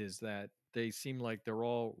heard is that they seem like they're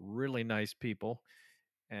all really nice people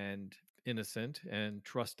and innocent and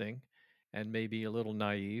trusting and maybe a little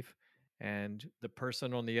naive. And the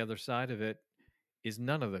person on the other side of it is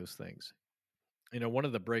none of those things. One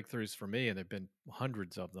of the breakthroughs for me, and there have been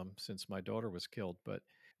hundreds of them since my daughter was killed, but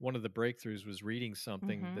one of the breakthroughs was reading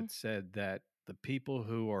something Hmm. that said that the people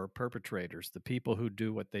who are perpetrators, the people who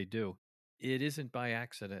do what they do, it isn't by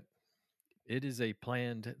accident. It is a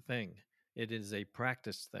planned thing. It is a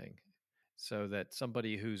practice thing. So that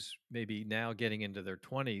somebody who's maybe now getting into their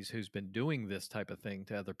 20s, who's been doing this type of thing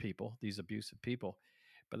to other people, these abusive people,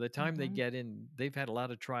 by the time they Hmm. get in, they've had a lot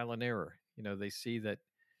of trial and error. They see that,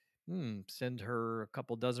 send her a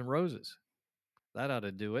couple dozen roses. That ought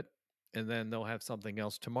to do it. And then they'll have something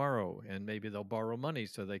else tomorrow. And maybe they'll borrow money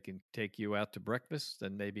so they can take you out to breakfast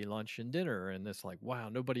and maybe lunch and dinner. And it's like, wow,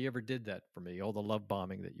 nobody ever did that for me. All the love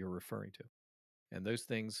bombing that you're referring to. And those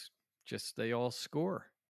things they all score.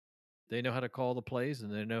 They know how to call the plays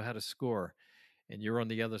and they know how to score. And you're on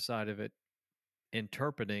the other side of it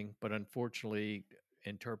interpreting, but unfortunately,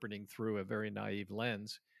 interpreting through a very naive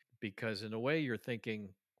lens, because in a way you're thinking,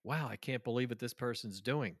 wow, I can't believe what this person's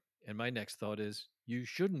doing. And my next thought is, you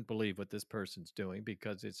shouldn't believe what this person's doing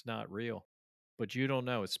because it's not real. But you don't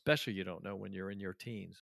know, especially you don't know when you're in your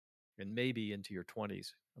teens and maybe into your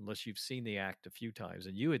 20s, unless you've seen the act a few times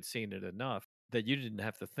and you had seen it enough that you didn't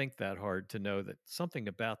have to think that hard to know that something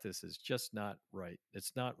about this is just not right.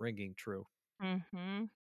 It's not ringing true. Hmm.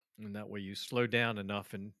 And that way you slow down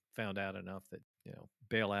enough and found out enough that,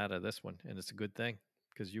 bail out of this one. And it's a good thing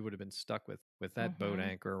because you would have been stuck with that boat Hmm.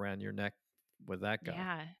 anchor around your neck with that guy,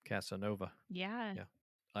 Yeah. Casanova. Yeah. Yeah.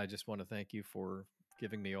 I just want to thank you for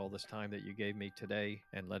giving me all this time that you gave me today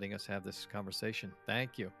and letting us have this conversation.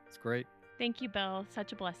 Thank you. It's great. Thank you, Bill.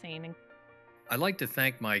 Such a blessing. And I'd like to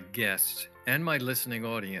thank my guests and my listening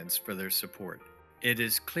audience for their support. It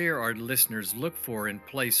is clear our listeners look for and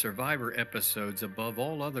place survivor episodes above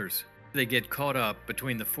all others. They get caught up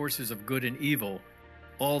between the forces of good and evil,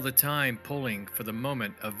 all the time pulling for the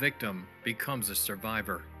moment a victim becomes a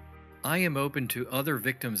survivor. I am open to other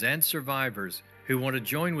victims and survivors who want to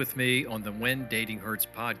join with me on the When Dating Hurts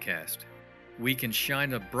podcast. We can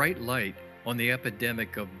shine a bright light on the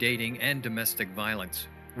epidemic of dating and domestic violence.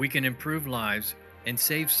 We can improve lives and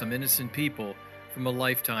save some innocent people from a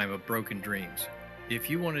lifetime of broken dreams. If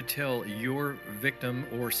you want to tell your victim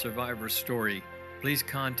or survivor story, please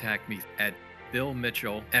contact me at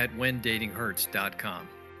billmitchell@whendatinghurts.com.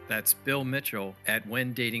 That's Bill Mitchell at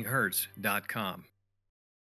whendatinghurts.com.